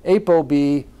cholesterol,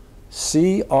 ApoB,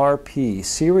 CRP,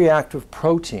 C-reactive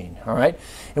protein, all right?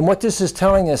 And what this is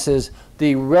telling us is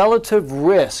the relative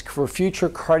risk for future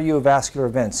cardiovascular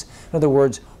events. In other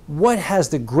words, what has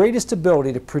the greatest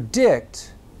ability to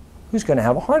predict who's going to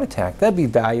have a heart attack? That'd be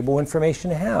valuable information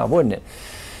to have, wouldn't it?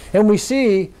 And we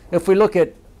see, if we look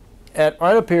at right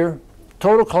up here,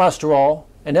 total cholesterol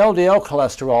and LDL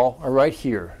cholesterol are right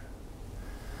here.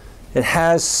 It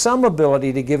has some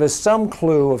ability to give us some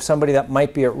clue of somebody that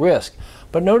might be at risk.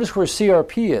 But notice where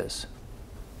CRP is.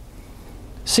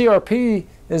 CRP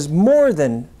is more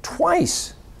than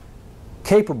twice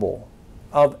capable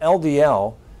of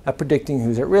LDL at predicting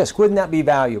who's at risk. Wouldn't that be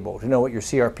valuable to know what your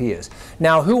CRP is?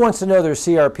 Now, who wants to know their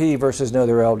CRP versus know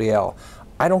their LDL?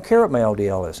 I don't care what my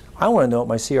LDL is. I want to know what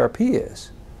my CRP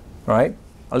is, right?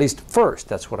 At least first,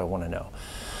 that's what I want to know.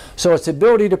 So it's the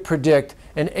ability to predict.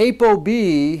 And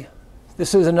ApoB,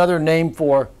 this is another name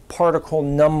for particle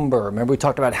number. Remember we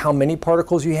talked about how many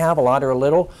particles you have, a lot or a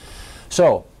little?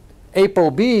 So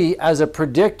ApoB as a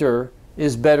predictor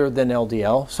is better than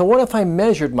LDL. So what if I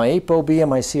measured my ApoB and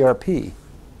my CRP?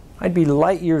 I'd be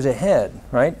light years ahead,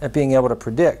 right, at being able to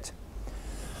predict.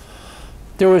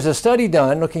 There was a study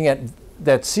done looking at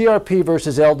that CRP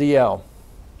versus LDL.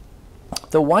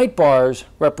 The white bars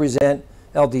represent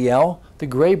LDL, the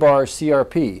gray bars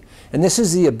CRP. And this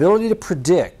is the ability to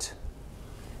predict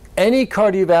any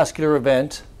cardiovascular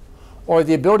event or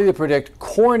the ability to predict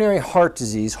coronary heart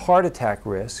disease, heart attack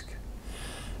risk.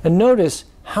 And notice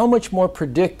how much more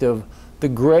predictive the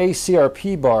gray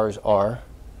CRP bars are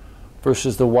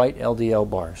versus the white LDL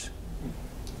bars.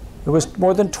 It was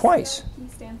more than twice. What does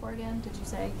CRP stand for again, did you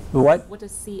say? What? What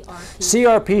does CRP?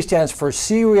 CRP stands for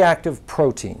C-reactive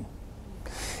protein.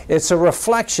 It's a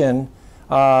reflection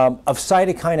of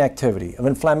cytokine activity, of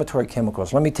inflammatory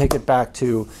chemicals. Let me take it back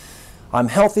to, I'm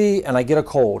healthy and I get a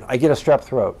cold, I get a strep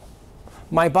throat.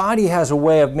 My body has a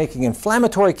way of making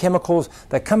inflammatory chemicals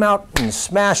that come out and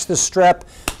smash the strep,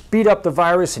 beat up the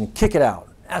virus and kick it out.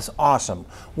 That's awesome.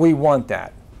 We want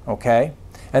that, okay?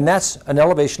 And that's an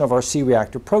elevation of our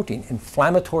C-reactive protein,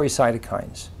 inflammatory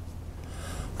cytokines.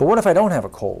 But what if I don't have a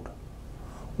cold?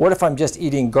 What if I'm just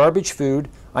eating garbage food,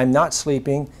 I'm not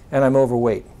sleeping, and I'm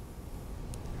overweight?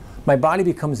 My body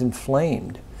becomes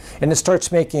inflamed, and it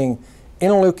starts making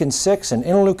interleukin-6 and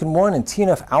interleukin-1 and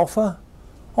TNF-alpha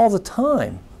all the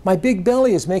time. My big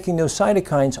belly is making those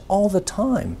cytokines all the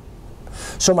time.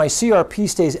 So my CRP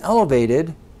stays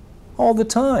elevated all the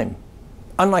time.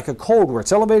 Unlike a cold where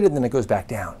it's elevated and then it goes back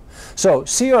down. So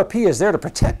CRP is there to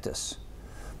protect us.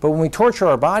 But when we torture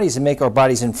our bodies and make our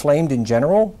bodies inflamed in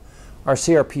general, our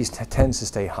CRP tends to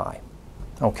stay high.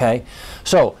 Okay?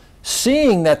 So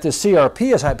seeing that the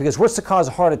CRP is high, because what's the cause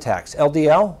of heart attacks?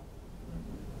 LDL?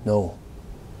 No.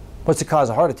 What's the cause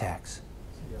of heart attacks?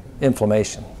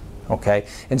 Inflammation. Okay?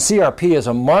 And CRP is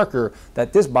a marker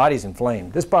that this body's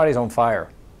inflamed. This body's on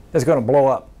fire. It's going to blow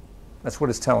up. That's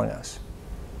what it's telling us.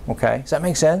 Okay? Does that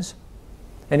make sense?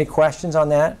 Any questions on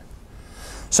that?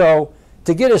 So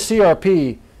to get a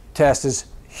CRP test is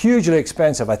hugely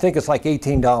expensive. I think it's like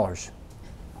 $18.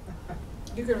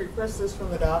 You can request this from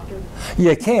the doctor?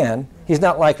 You can. He's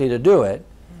not likely to do it,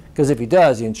 because if he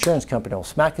does, the insurance company will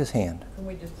smack his hand. Can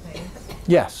we just pay?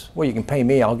 Yes. Well, you can pay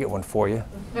me. I'll get one for you.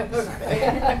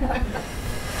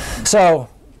 So,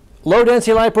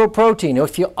 low-density lipoprotein,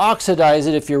 if you oxidize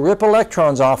it, if you rip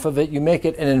electrons off of it, you make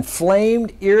it an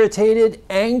inflamed, irritated,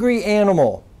 angry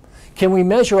animal. Can we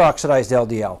measure oxidized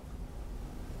LDL?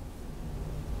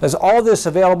 There's all this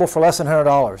available for less than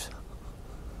 $100.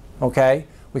 Okay?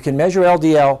 We can measure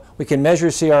LDL, we can measure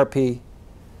CRP,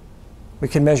 we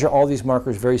can measure all these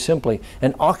markers very simply.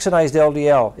 And oxidized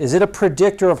LDL, is it a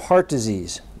predictor of heart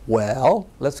disease? Well,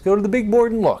 let's go to the big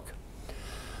board and look.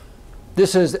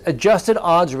 This is adjusted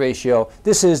odds ratio.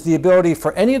 This is the ability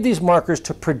for any of these markers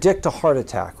to predict a heart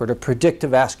attack or to predict a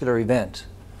vascular event.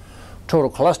 Total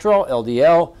cholesterol,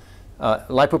 LDL,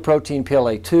 lipoprotein,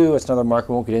 PLA2, that's another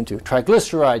marker we won't get into.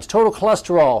 Triglycerides, total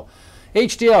cholesterol,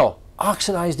 HDL,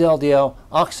 oxidized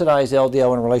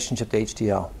LDL in relationship to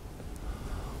HDL.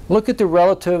 Look at the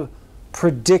relative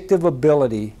predictive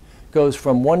ability. Goes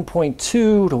from 1.2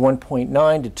 to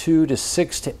 1.9 to 2 to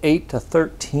 6 to 8 to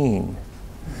 13.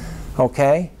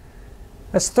 Okay?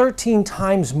 That's 13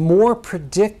 times more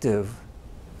predictive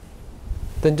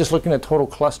than just looking at total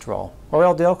cholesterol or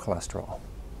LDL cholesterol.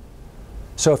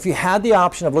 So if you had the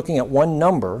option of looking at one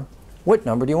number, what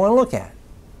number do you want to look at?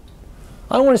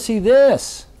 I want to see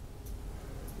this,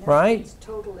 right? It's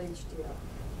total HDL.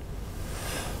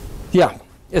 Yeah,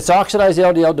 it's oxidized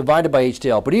LDL divided by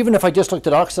HDL. But even if I just looked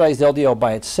at oxidized LDL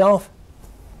by itself,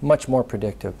 much more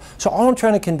predictive. So all I'm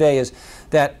trying to convey is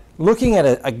that looking at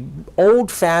an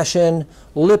old-fashioned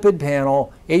lipid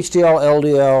panel, HDL,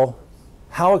 LDL,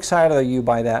 how excited are you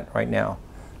by that right now?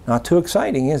 Not too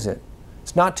exciting, is it?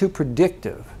 It's not too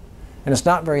predictive, and it's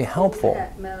not very helpful. Old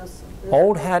hat medicine.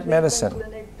 Old hat medicine.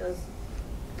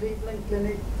 Cleveland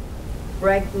Clinic,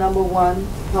 ranked #1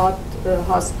 heart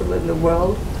hospital in the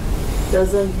world,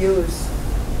 doesn't use.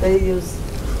 They use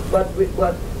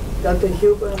what Dr.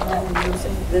 Huber and I are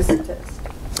using, this test.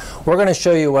 We're going to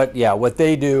show you what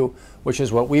they do, which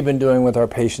is what we've been doing with our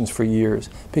patients for years,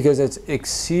 because it's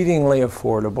exceedingly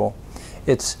affordable.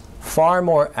 It's far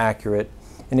more accurate,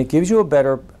 and it gives you a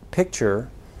better picture.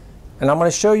 And I'm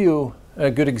going to show you a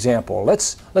good example.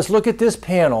 Let's look at this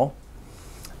panel,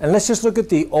 and let's just look at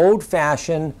the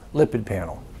old-fashioned lipid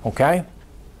panel, okay?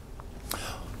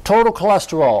 Total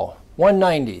cholesterol,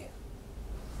 190.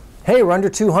 Hey, we're under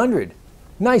 200.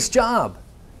 Nice job.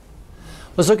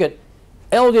 Let's look at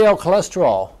LDL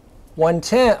cholesterol,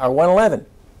 110 or 111.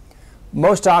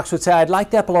 Most docs would say, I'd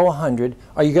like that below 100.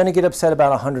 Are you going to get upset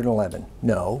about 111?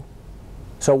 No.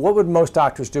 So what would most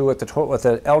doctors do with the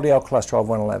LDL cholesterol of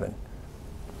 111?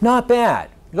 Not bad.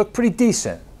 You look pretty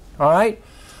decent. All right?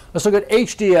 Let's look at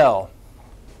HDL.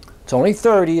 It's only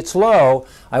 30. It's low.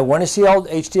 I want to see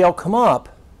HDL come up.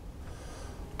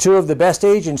 Two of the best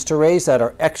agents to raise that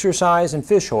are exercise and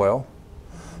fish oil.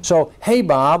 So, hey,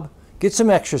 Bob, get some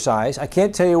exercise. I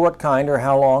can't tell you what kind or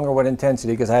how long or what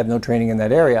intensity because I have no training in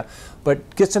that area.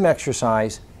 But get some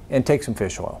exercise and take some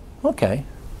fish oil. Okay.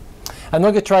 And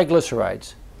look at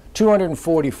triglycerides,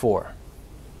 244.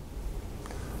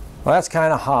 Well, that's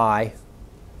kind of high.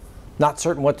 Not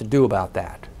certain what to do about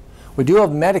that. We do have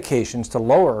medications to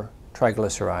lower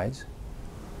triglycerides,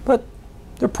 but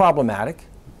they're problematic,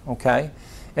 okay?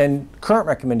 And current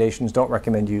recommendations don't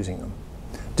recommend using them.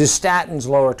 Do statins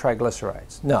lower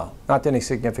triglycerides? No, not to any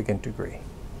significant degree,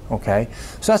 okay?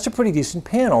 So that's a pretty decent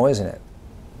panel, isn't it?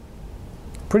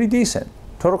 Pretty decent.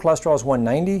 Total cholesterol is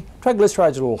 190.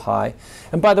 Triglycerides are a little high.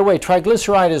 And by the way,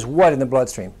 triglyceride is what in the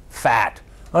bloodstream? Fat.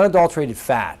 Unadulterated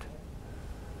fat.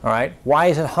 All right? Why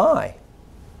is it high?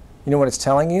 You know what it's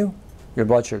telling you? Your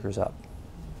blood sugar's up.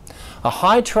 A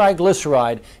high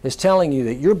triglyceride is telling you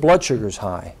that your blood sugar's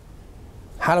high.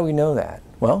 How do we know that?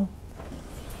 Well,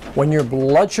 when your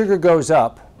blood sugar goes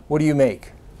up, what do you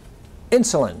make?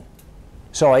 Insulin.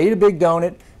 So I eat a big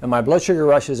donut and my blood sugar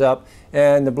rushes up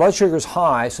and the blood sugar is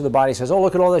high, so the body says, oh,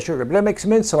 look at all that sugar. Better make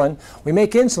some insulin. We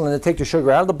make insulin to take the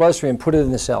sugar out of the bloodstream and put it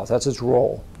in the cells. That's its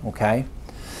role, okay?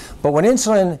 But when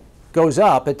insulin goes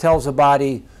up, it tells the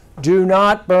body, do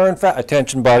not burn fat.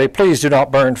 Attention, body, please do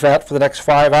not burn fat for the next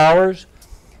 5 hours.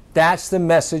 That's the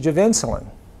message of insulin.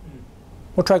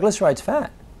 Well, triglyceride's fat.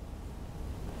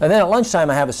 And then at lunchtime,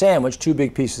 I have a sandwich, 2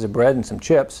 big pieces of bread and some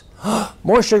chips.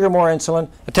 More sugar, more insulin.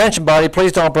 Attention, body,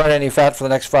 please don't burn any fat for the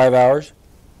next 5 hours.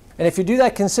 And if you do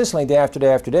that consistently day after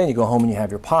day after day, and you go home and you have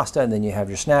your pasta and then you have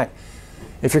your snack,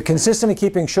 if you're consistently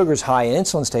keeping sugars high and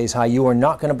insulin stays high, you are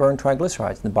not going to burn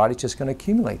triglycerides. And the body's just going to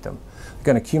accumulate them. You're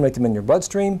going to accumulate them in your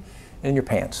bloodstream and in your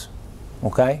pants.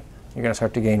 Okay? You're going to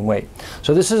start to gain weight.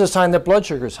 So this is a sign that blood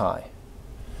sugar is high.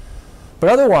 But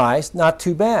otherwise, not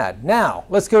too bad. Now,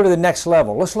 let's go to the next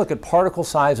level. Let's look at particle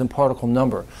size and particle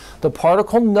number. The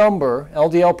particle number,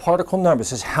 LDL particle number,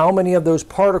 says how many of those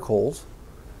particles,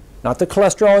 not the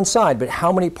cholesterol inside, but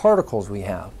how many particles we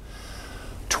have.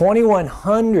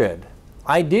 2,100.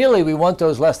 Ideally, we want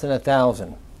those less than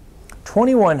 1,000.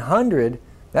 2,100,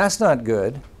 that's not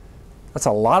good. That's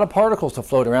a lot of particles to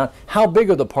float around. How big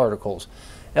are the particles?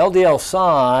 LDL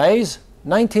size,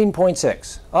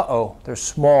 19.6. Uh-oh, they're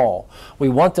small. We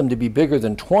want them to be bigger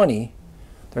than 20.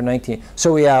 They're 19.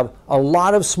 So we have a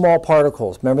lot of small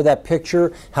particles. Remember that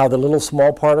picture, how the little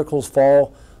small particles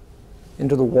fall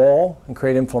into the wall and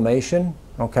create inflammation?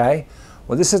 Okay.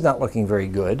 Well, this is not looking very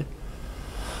good.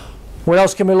 What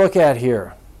else can we look at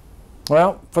here?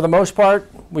 Well, for the most part,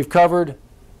 we've covered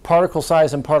particle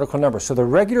size and particle number. So the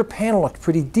regular panel looked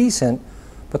pretty decent,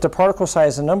 but the particle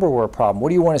size and number were a problem. What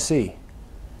do you want to see?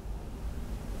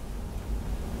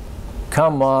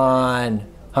 Come on.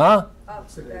 Huh?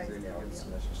 Oxidized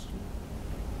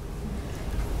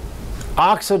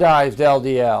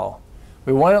LDL.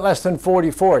 We want it less than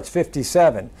 44. It's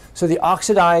 57. So the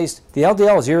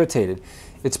LDL is irritated.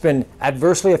 It's been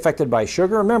adversely affected by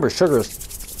sugar. Remember, sugar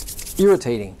is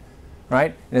irritating,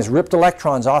 right? And it's ripped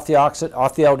electrons off the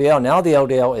LDL. Now the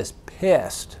LDL is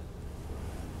pissed.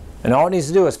 And all it needs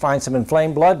to do is find some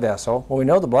inflamed blood vessel. Well, we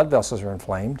know the blood vessels are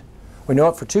inflamed. We know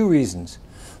it for two reasons.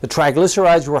 The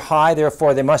triglycerides were high,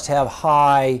 therefore they must have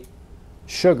high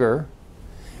sugar.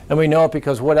 And we know it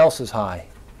because what else is high?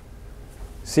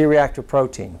 C-reactive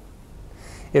protein.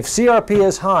 If CRP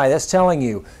is high, that's telling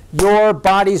you your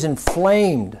body's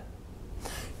inflamed.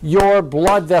 Your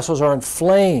blood vessels are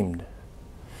inflamed.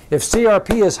 If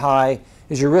CRP is high,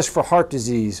 is your risk for heart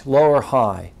disease low or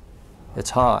high? It's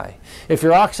high. If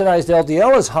your oxidized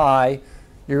LDL is high,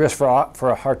 your risk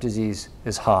for heart disease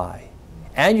is high.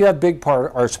 And you have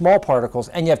small particles,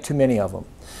 and you have too many of them.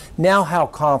 Now how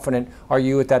confident are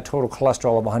you at that total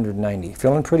cholesterol of 190?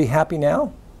 Feeling pretty happy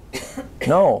now?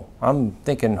 No, I'm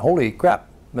thinking, holy crap,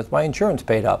 that's my insurance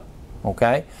paid up,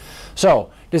 okay?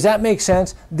 So, does that make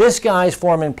sense? This guy's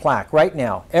forming plaque right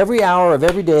now. Every hour of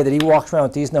every day that he walks around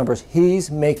with these numbers,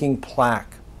 he's making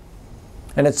plaque.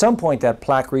 And at some point that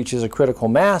plaque reaches a critical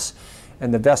mass,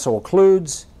 and the vessel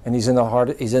occludes, and he's in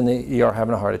the ER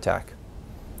having a heart attack.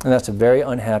 And that's a very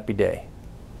unhappy day.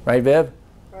 Right, Viv?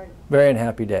 Right. Very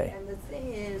unhappy day. And the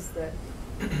thing is that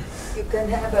you can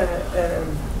have a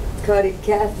cardiac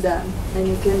cath done, and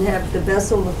you can have the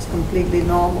vessel looks completely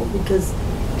normal because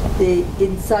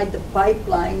inside the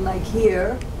pipeline, like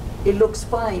here, it looks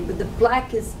fine, but the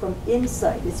plaque is from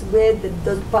inside. It's where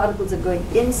those particles are going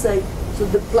inside, so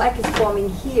the plaque is forming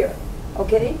here,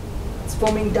 okay? It's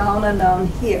forming down and down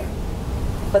here.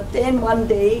 But then one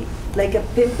day, like a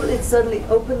pimple, it suddenly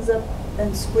opens up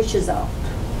and squishes out.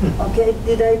 Okay,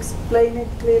 did I explain it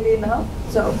clearly enough?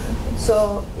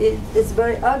 So it's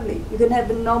very ugly. You can have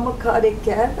a normal cardiac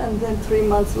cath, and then 3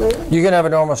 months later, you can have a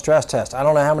normal stress test. I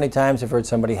don't know how many times I've heard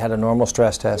somebody had a normal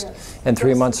stress test, yes, and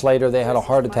 3 months later they had a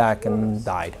heart much attack and worse.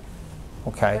 died.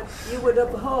 Okay. But you would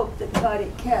have hoped the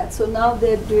cardiac cath. So now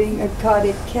they're doing a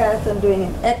cardiac cath and doing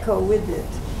an echo with it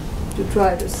to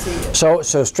try to see it. So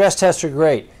stress tests are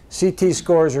great. CT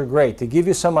scores are great. They give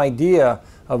you some idea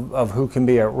of who can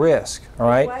be at risk, all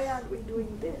right? Why aren't we doing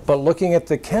this? But looking at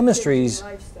the chemistries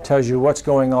tells you what's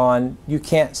going on. You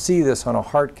can't see this on a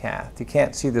heart cath. You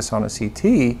can't see this on a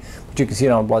CT, but you can see it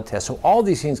on a blood test. So all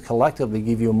these things collectively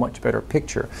give you a much better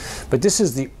picture. But this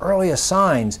is the earliest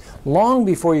signs. Long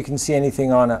before you can see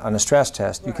anything on a stress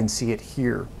test, you can see it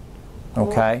here,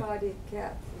 okay? Or cardiac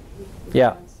cath. You Yeah.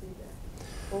 can't see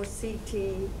that. Or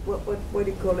CT, what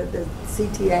do you call it, the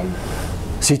CTN?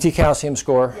 CT calcium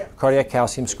score, Yeah. cardiac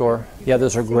calcium score. Yeah,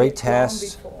 those are See great it long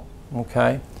tests. before.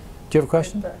 Okay. Do you have a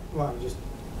question? Well, I'm just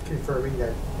confirming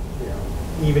that, you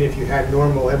know, even if you had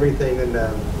normal everything in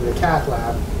the cath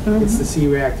lab, it's the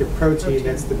C-reactive protein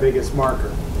that's the biggest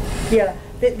marker. Yeah,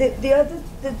 the other,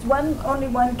 there's only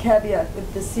one caveat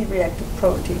with the C-reactive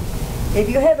protein. If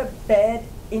you have a bad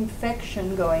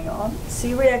infection going on,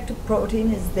 C-reactive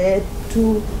protein is there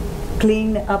to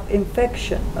clean up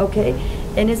infection, okay?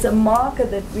 And it's a marker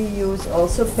that we use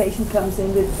also. Patient comes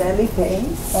in with belly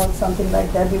pain or something like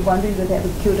that. We wonder if they have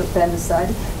acute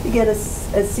appendicitis. You get a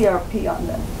CRP on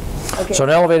them. Okay. So an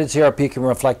elevated CRP can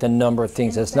reflect a number of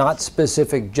things. It's not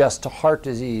specific just to heart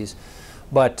disease,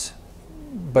 but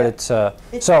it's But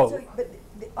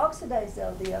the oxidized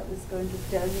LDL is going to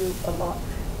tell you a lot.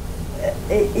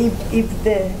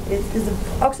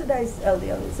 Oxidized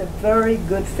LDL is a very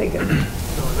good figure.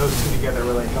 So those two together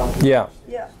really help. yeah.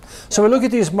 Yeah. So we look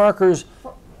at these markers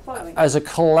Following. as a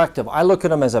collective. I look at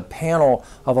them as a panel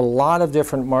of a lot of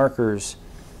different markers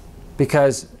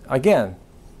because, again,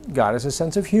 God has a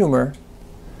sense of humor,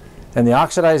 and the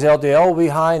oxidized LDL will be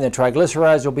high, and the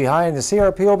triglycerides will be high, and the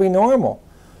CRP will be normal.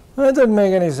 That doesn't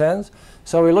make any sense.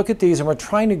 So we look at these, and we're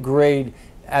trying to grade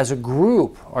as a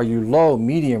group, are you low,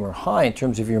 medium, or high in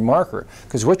terms of your marker?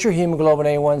 Because what's your hemoglobin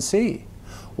A1C?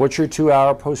 What's your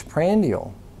 2-hour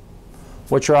postprandial?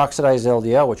 What's your oxidized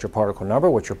LDL? What's your particle number?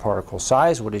 What's your particle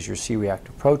size? What is your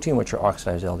C-reactive protein? What's your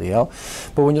oxidized LDL?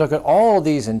 But when you look at all of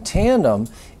these in tandem,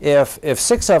 if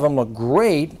 6 of them look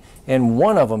great and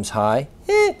 1 of them's high,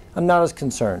 I'm not as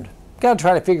concerned. Got to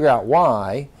try to figure out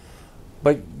why,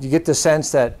 but you get the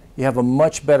sense that you have a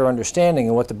much better understanding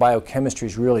of what the biochemistry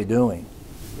is really doing,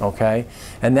 okay?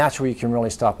 And that's where you can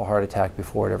really stop a heart attack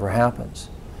before it ever happens.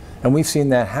 And we've seen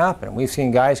that happen. We've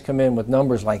seen guys come in with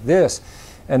numbers like this,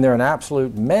 and they're an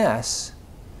absolute mess,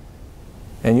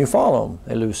 and you follow them.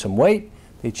 They lose some weight,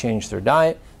 they change their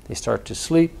diet, they start to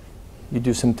sleep, you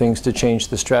do some things to change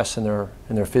the stress in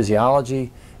their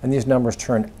physiology, and these numbers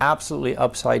turn absolutely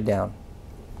upside down.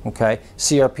 Okay?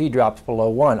 CRP drops below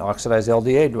 1, oxidized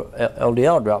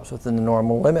LDL drops within the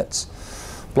normal limits.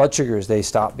 Blood sugars, they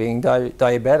stop being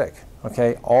diabetic.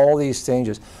 Okay? All these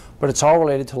changes. But it's all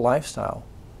related to lifestyle.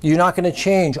 You're not going to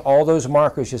change all those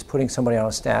markers just putting somebody on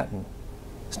a statin.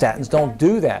 Statins don't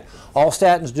do that. All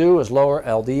statins do is lower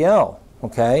LDL.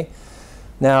 Okay?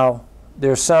 Now,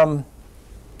 there's some,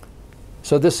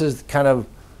 so this is kind of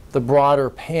the broader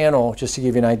panel, just to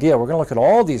give you an idea. We're going to look at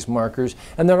all these markers,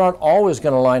 and they're not always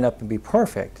going to line up and be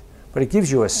perfect, but it gives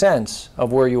you a sense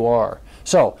of where you are.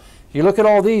 So you look at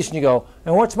all these and you go,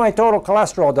 and what's my total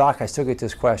cholesterol, doc? I still get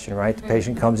this question, right? The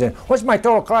patient comes in, what's my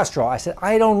total cholesterol? I said,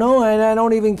 I don't know, and I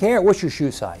don't even care. What's your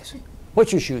shoe size?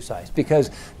 What's your shoe size?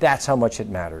 Because that's how much it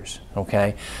matters,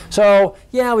 okay? So,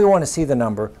 yeah, we want to see the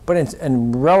number, but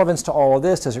in relevance to all of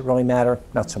this, does it really matter?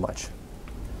 Not so much.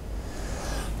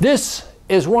 This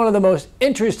is one of the most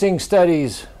interesting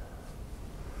studies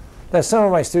that some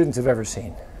of my students have ever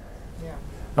seen. Yeah.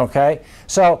 Okay?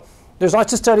 So there's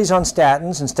lots of studies on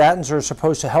statins, and statins are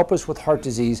supposed to help us with heart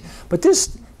disease. But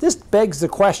this begs the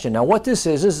question. Now what this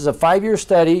is a 5-year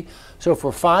study. So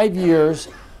for 5 years,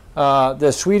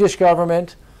 the Swedish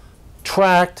government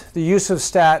tracked the use of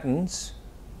statins.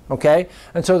 Okay?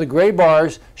 And so the gray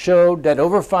bars showed that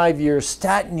over 5 years,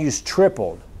 statin use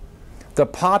tripled. The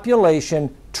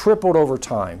population tripled over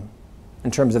time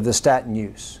in terms of the statin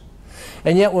use.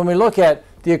 And yet when we look at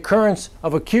the occurrence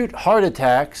of acute heart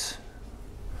attacks,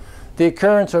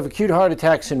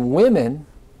 in women,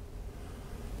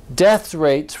 death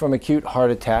rates from acute heart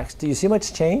attacks, do you see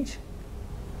much change?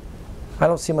 I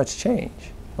don't see much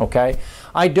change, okay?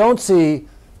 I don't see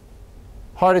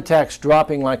heart attacks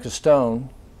dropping like a stone.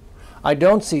 I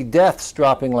don't see deaths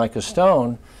dropping like a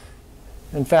stone.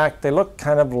 In fact, they look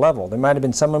kind of level. There might have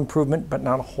been some improvement, but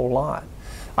not a whole lot.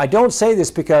 I don't say this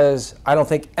because I don't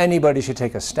think anybody should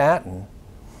take a statin.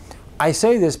 I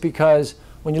say this because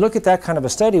when you look at that kind of a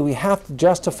study, we have to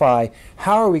justify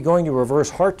how are we going to reverse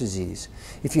heart disease.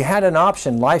 If you had an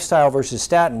option, lifestyle versus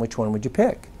statin, which one would you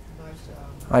pick? Lifestyle.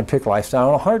 I'd pick lifestyle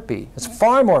and a heartbeat. It's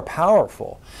far more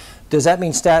powerful. Does that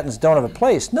mean statins don't have a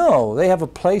place? No, they have a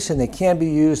place and they can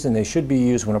be used and they should be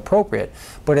used when appropriate.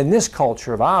 But in this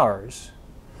culture of ours,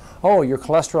 oh, your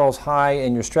cholesterol's high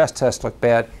and your stress tests look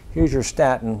bad, here's your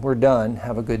statin, we're done,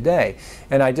 have a good day.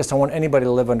 And I just don't want anybody to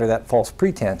live under that false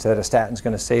pretense that a statin's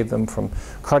going to save them from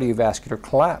cardiovascular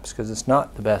collapse, because it's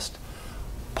not the best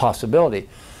possibility.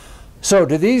 So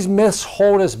do these myths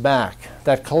hold us back,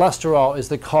 that cholesterol is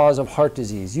the cause of heart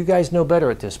disease? You guys know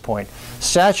better at this point.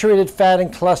 Saturated fat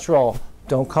and cholesterol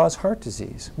don't cause heart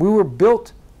disease. We were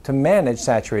built to manage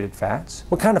saturated fats.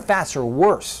 What kind of fats are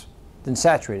worse than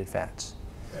saturated fats?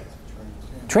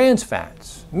 Trans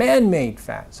fats, man-made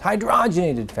fats,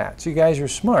 hydrogenated fats. You guys are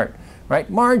smart, right?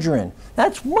 Margarine,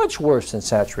 that's much worse than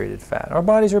saturated fat. Our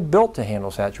bodies are built to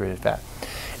handle saturated fat.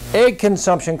 Egg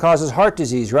consumption causes heart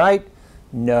disease, right?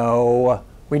 No.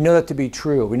 We know that to be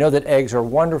true. We know that eggs are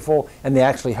wonderful and they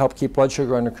actually help keep blood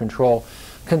sugar under control.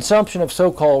 Consumption of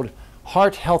so-called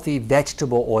heart-healthy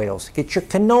vegetable oils. Get your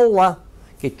canola,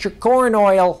 get your corn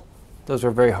oil. Those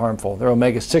are very harmful. They're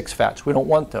omega-6 fats. We don't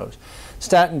want those.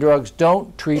 Statin drugs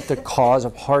don't treat the cause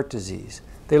of heart disease.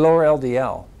 They lower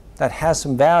LDL. That has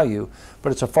some value,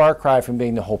 but it's a far cry from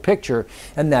being the whole picture,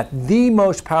 and that the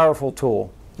most powerful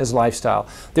tool is lifestyle.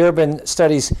 There have been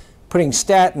studies putting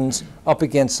statins up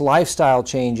against lifestyle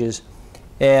changes,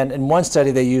 and in one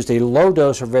study they used a low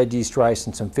dose of red yeast rice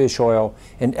and some fish oil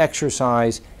and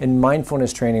exercise and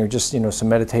mindfulness training, or just some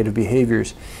meditative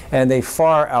behaviors, and they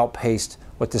far outpaced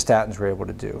what the statins were able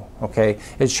to do, okay?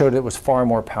 It showed it was far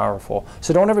more powerful.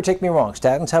 So don't ever take me wrong,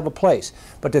 statins have a place,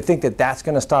 but to think that that's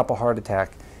going to stop a heart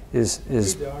attack is Hey,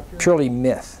 doctor, purely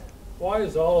myth. why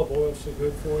is olive oil so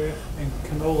good for you and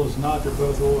canola's not? They're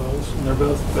both oils and they're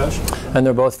both vegetables. And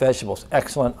they're both vegetables.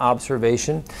 Excellent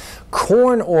observation.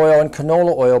 Corn oil and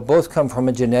canola oil both come from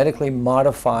a genetically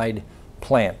modified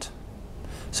plant.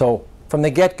 So from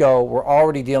the get-go, we're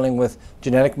already dealing with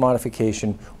genetic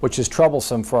modification, which is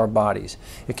troublesome for our bodies.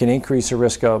 It can increase the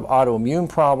risk of autoimmune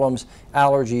problems,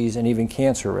 allergies, and even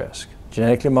cancer risk.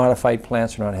 Genetically modified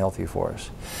plants are not healthy for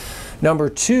us. Number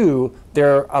two,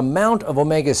 their amount of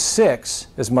omega-6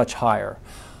 is much higher.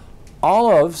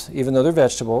 Olives, even though they're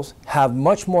vegetables, have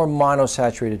much more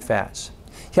monosaturated fats.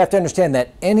 You have to understand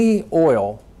that any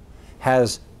oil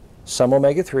has some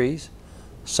omega-3s,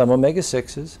 some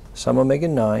omega-6s, some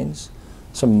omega-9s,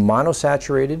 some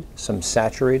monosaturated, some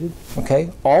saturated, okay?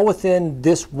 All within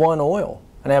this one oil.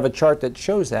 And I have a chart that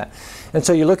shows that. And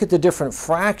so you look at the different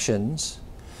fractions,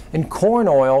 and corn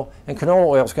oil and canola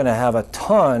oil is going to have a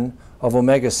ton of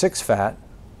omega-6 fat,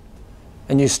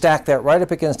 and you stack that right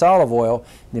up against olive oil,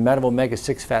 the amount of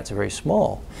omega-6 fats are very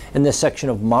small. And this section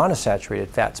of monosaturated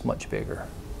fat's much bigger.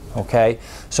 Okay?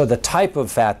 So the type of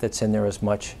fat that's in there is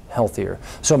much healthier.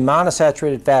 So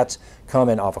monosaturated fats come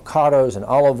in avocados and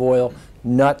olive oil.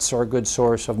 Nuts are a good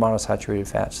source of monosaturated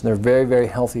fats. And they're very, very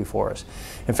healthy for us.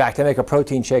 In fact, I make a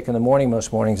protein shake in the morning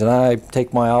most mornings, and I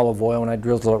take my olive oil and I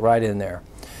drizzle it right in there.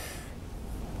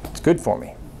 It's good for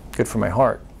me. Good for my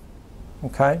heart.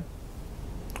 Okay?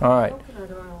 All right.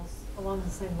 Coconut oil's along the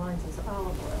same lines as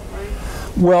olive oil,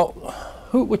 right? Well,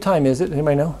 what time is it?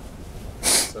 Anybody know?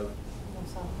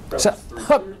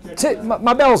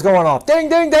 My bell's going off. Ding,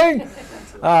 ding, ding.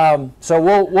 So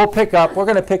we'll pick up. We're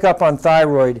going to pick up on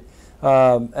thyroid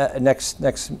next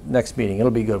meeting.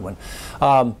 It'll be a good one.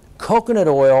 Coconut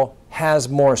oil has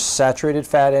more saturated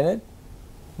fat in it.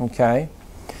 Okay.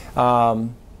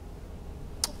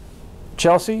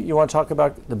 Chelsea, you want to talk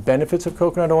about the benefits of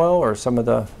coconut oil or some of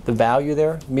the value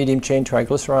there? Medium chain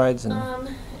triglycerides and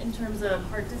In terms of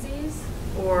heart disease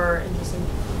or in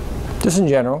just in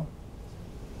general.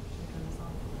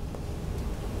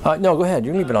 No, go ahead.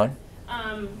 You can leave it on.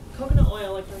 Coconut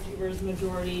oil, like Dr. Huber, is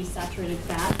majority saturated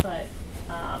fat, but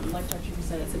like Dr. Huber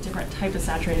said, it's a different type of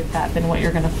saturated fat than what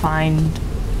you're going to find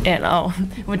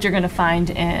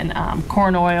in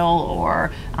corn oil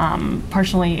or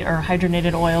partially or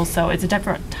hydrogenated oils. So it's a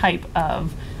different type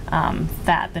of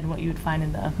fat than what you would find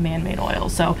in the man-made oil.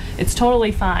 So it's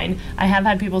totally fine. I have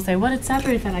had people say, "What? It's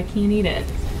saturated fat. I can't eat it."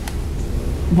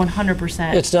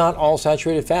 100%. It's not all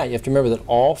saturated fat. You have to remember that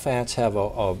all fats have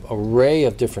a array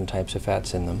of different types of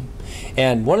fats in them.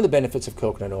 And one of the benefits of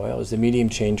coconut oil is the medium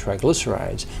chain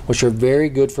triglycerides, which are very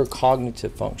good for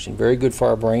cognitive function, very good for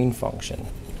our brain function.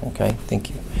 Okay, thank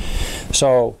you.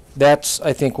 So that's,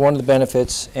 I think, one of the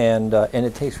benefits, and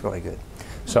it tastes really good.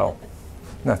 So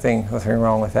nothing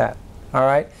wrong with that. All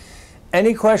right.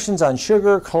 Any questions on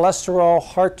sugar, cholesterol,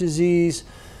 heart disease,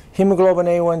 hemoglobin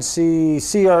A1C,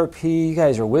 CRP? You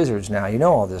guys are wizards now. You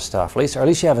know all this stuff, or at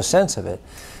least you have a sense of it,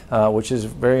 which is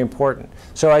very important.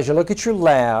 So as you look at your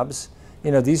labs,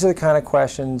 you know, these are the kind of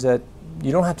questions that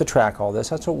you don't have to track all this.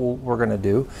 That's what we're going to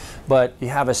do. But you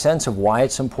have a sense of why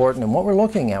it's important and what we're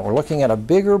looking at. We're looking at a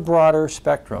bigger, broader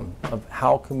spectrum of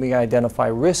how can we identify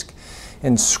risk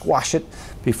and squash it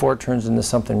before it turns into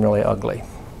something really ugly.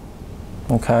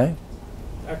 Okay?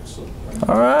 Excellent.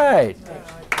 All right.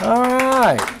 All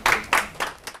right.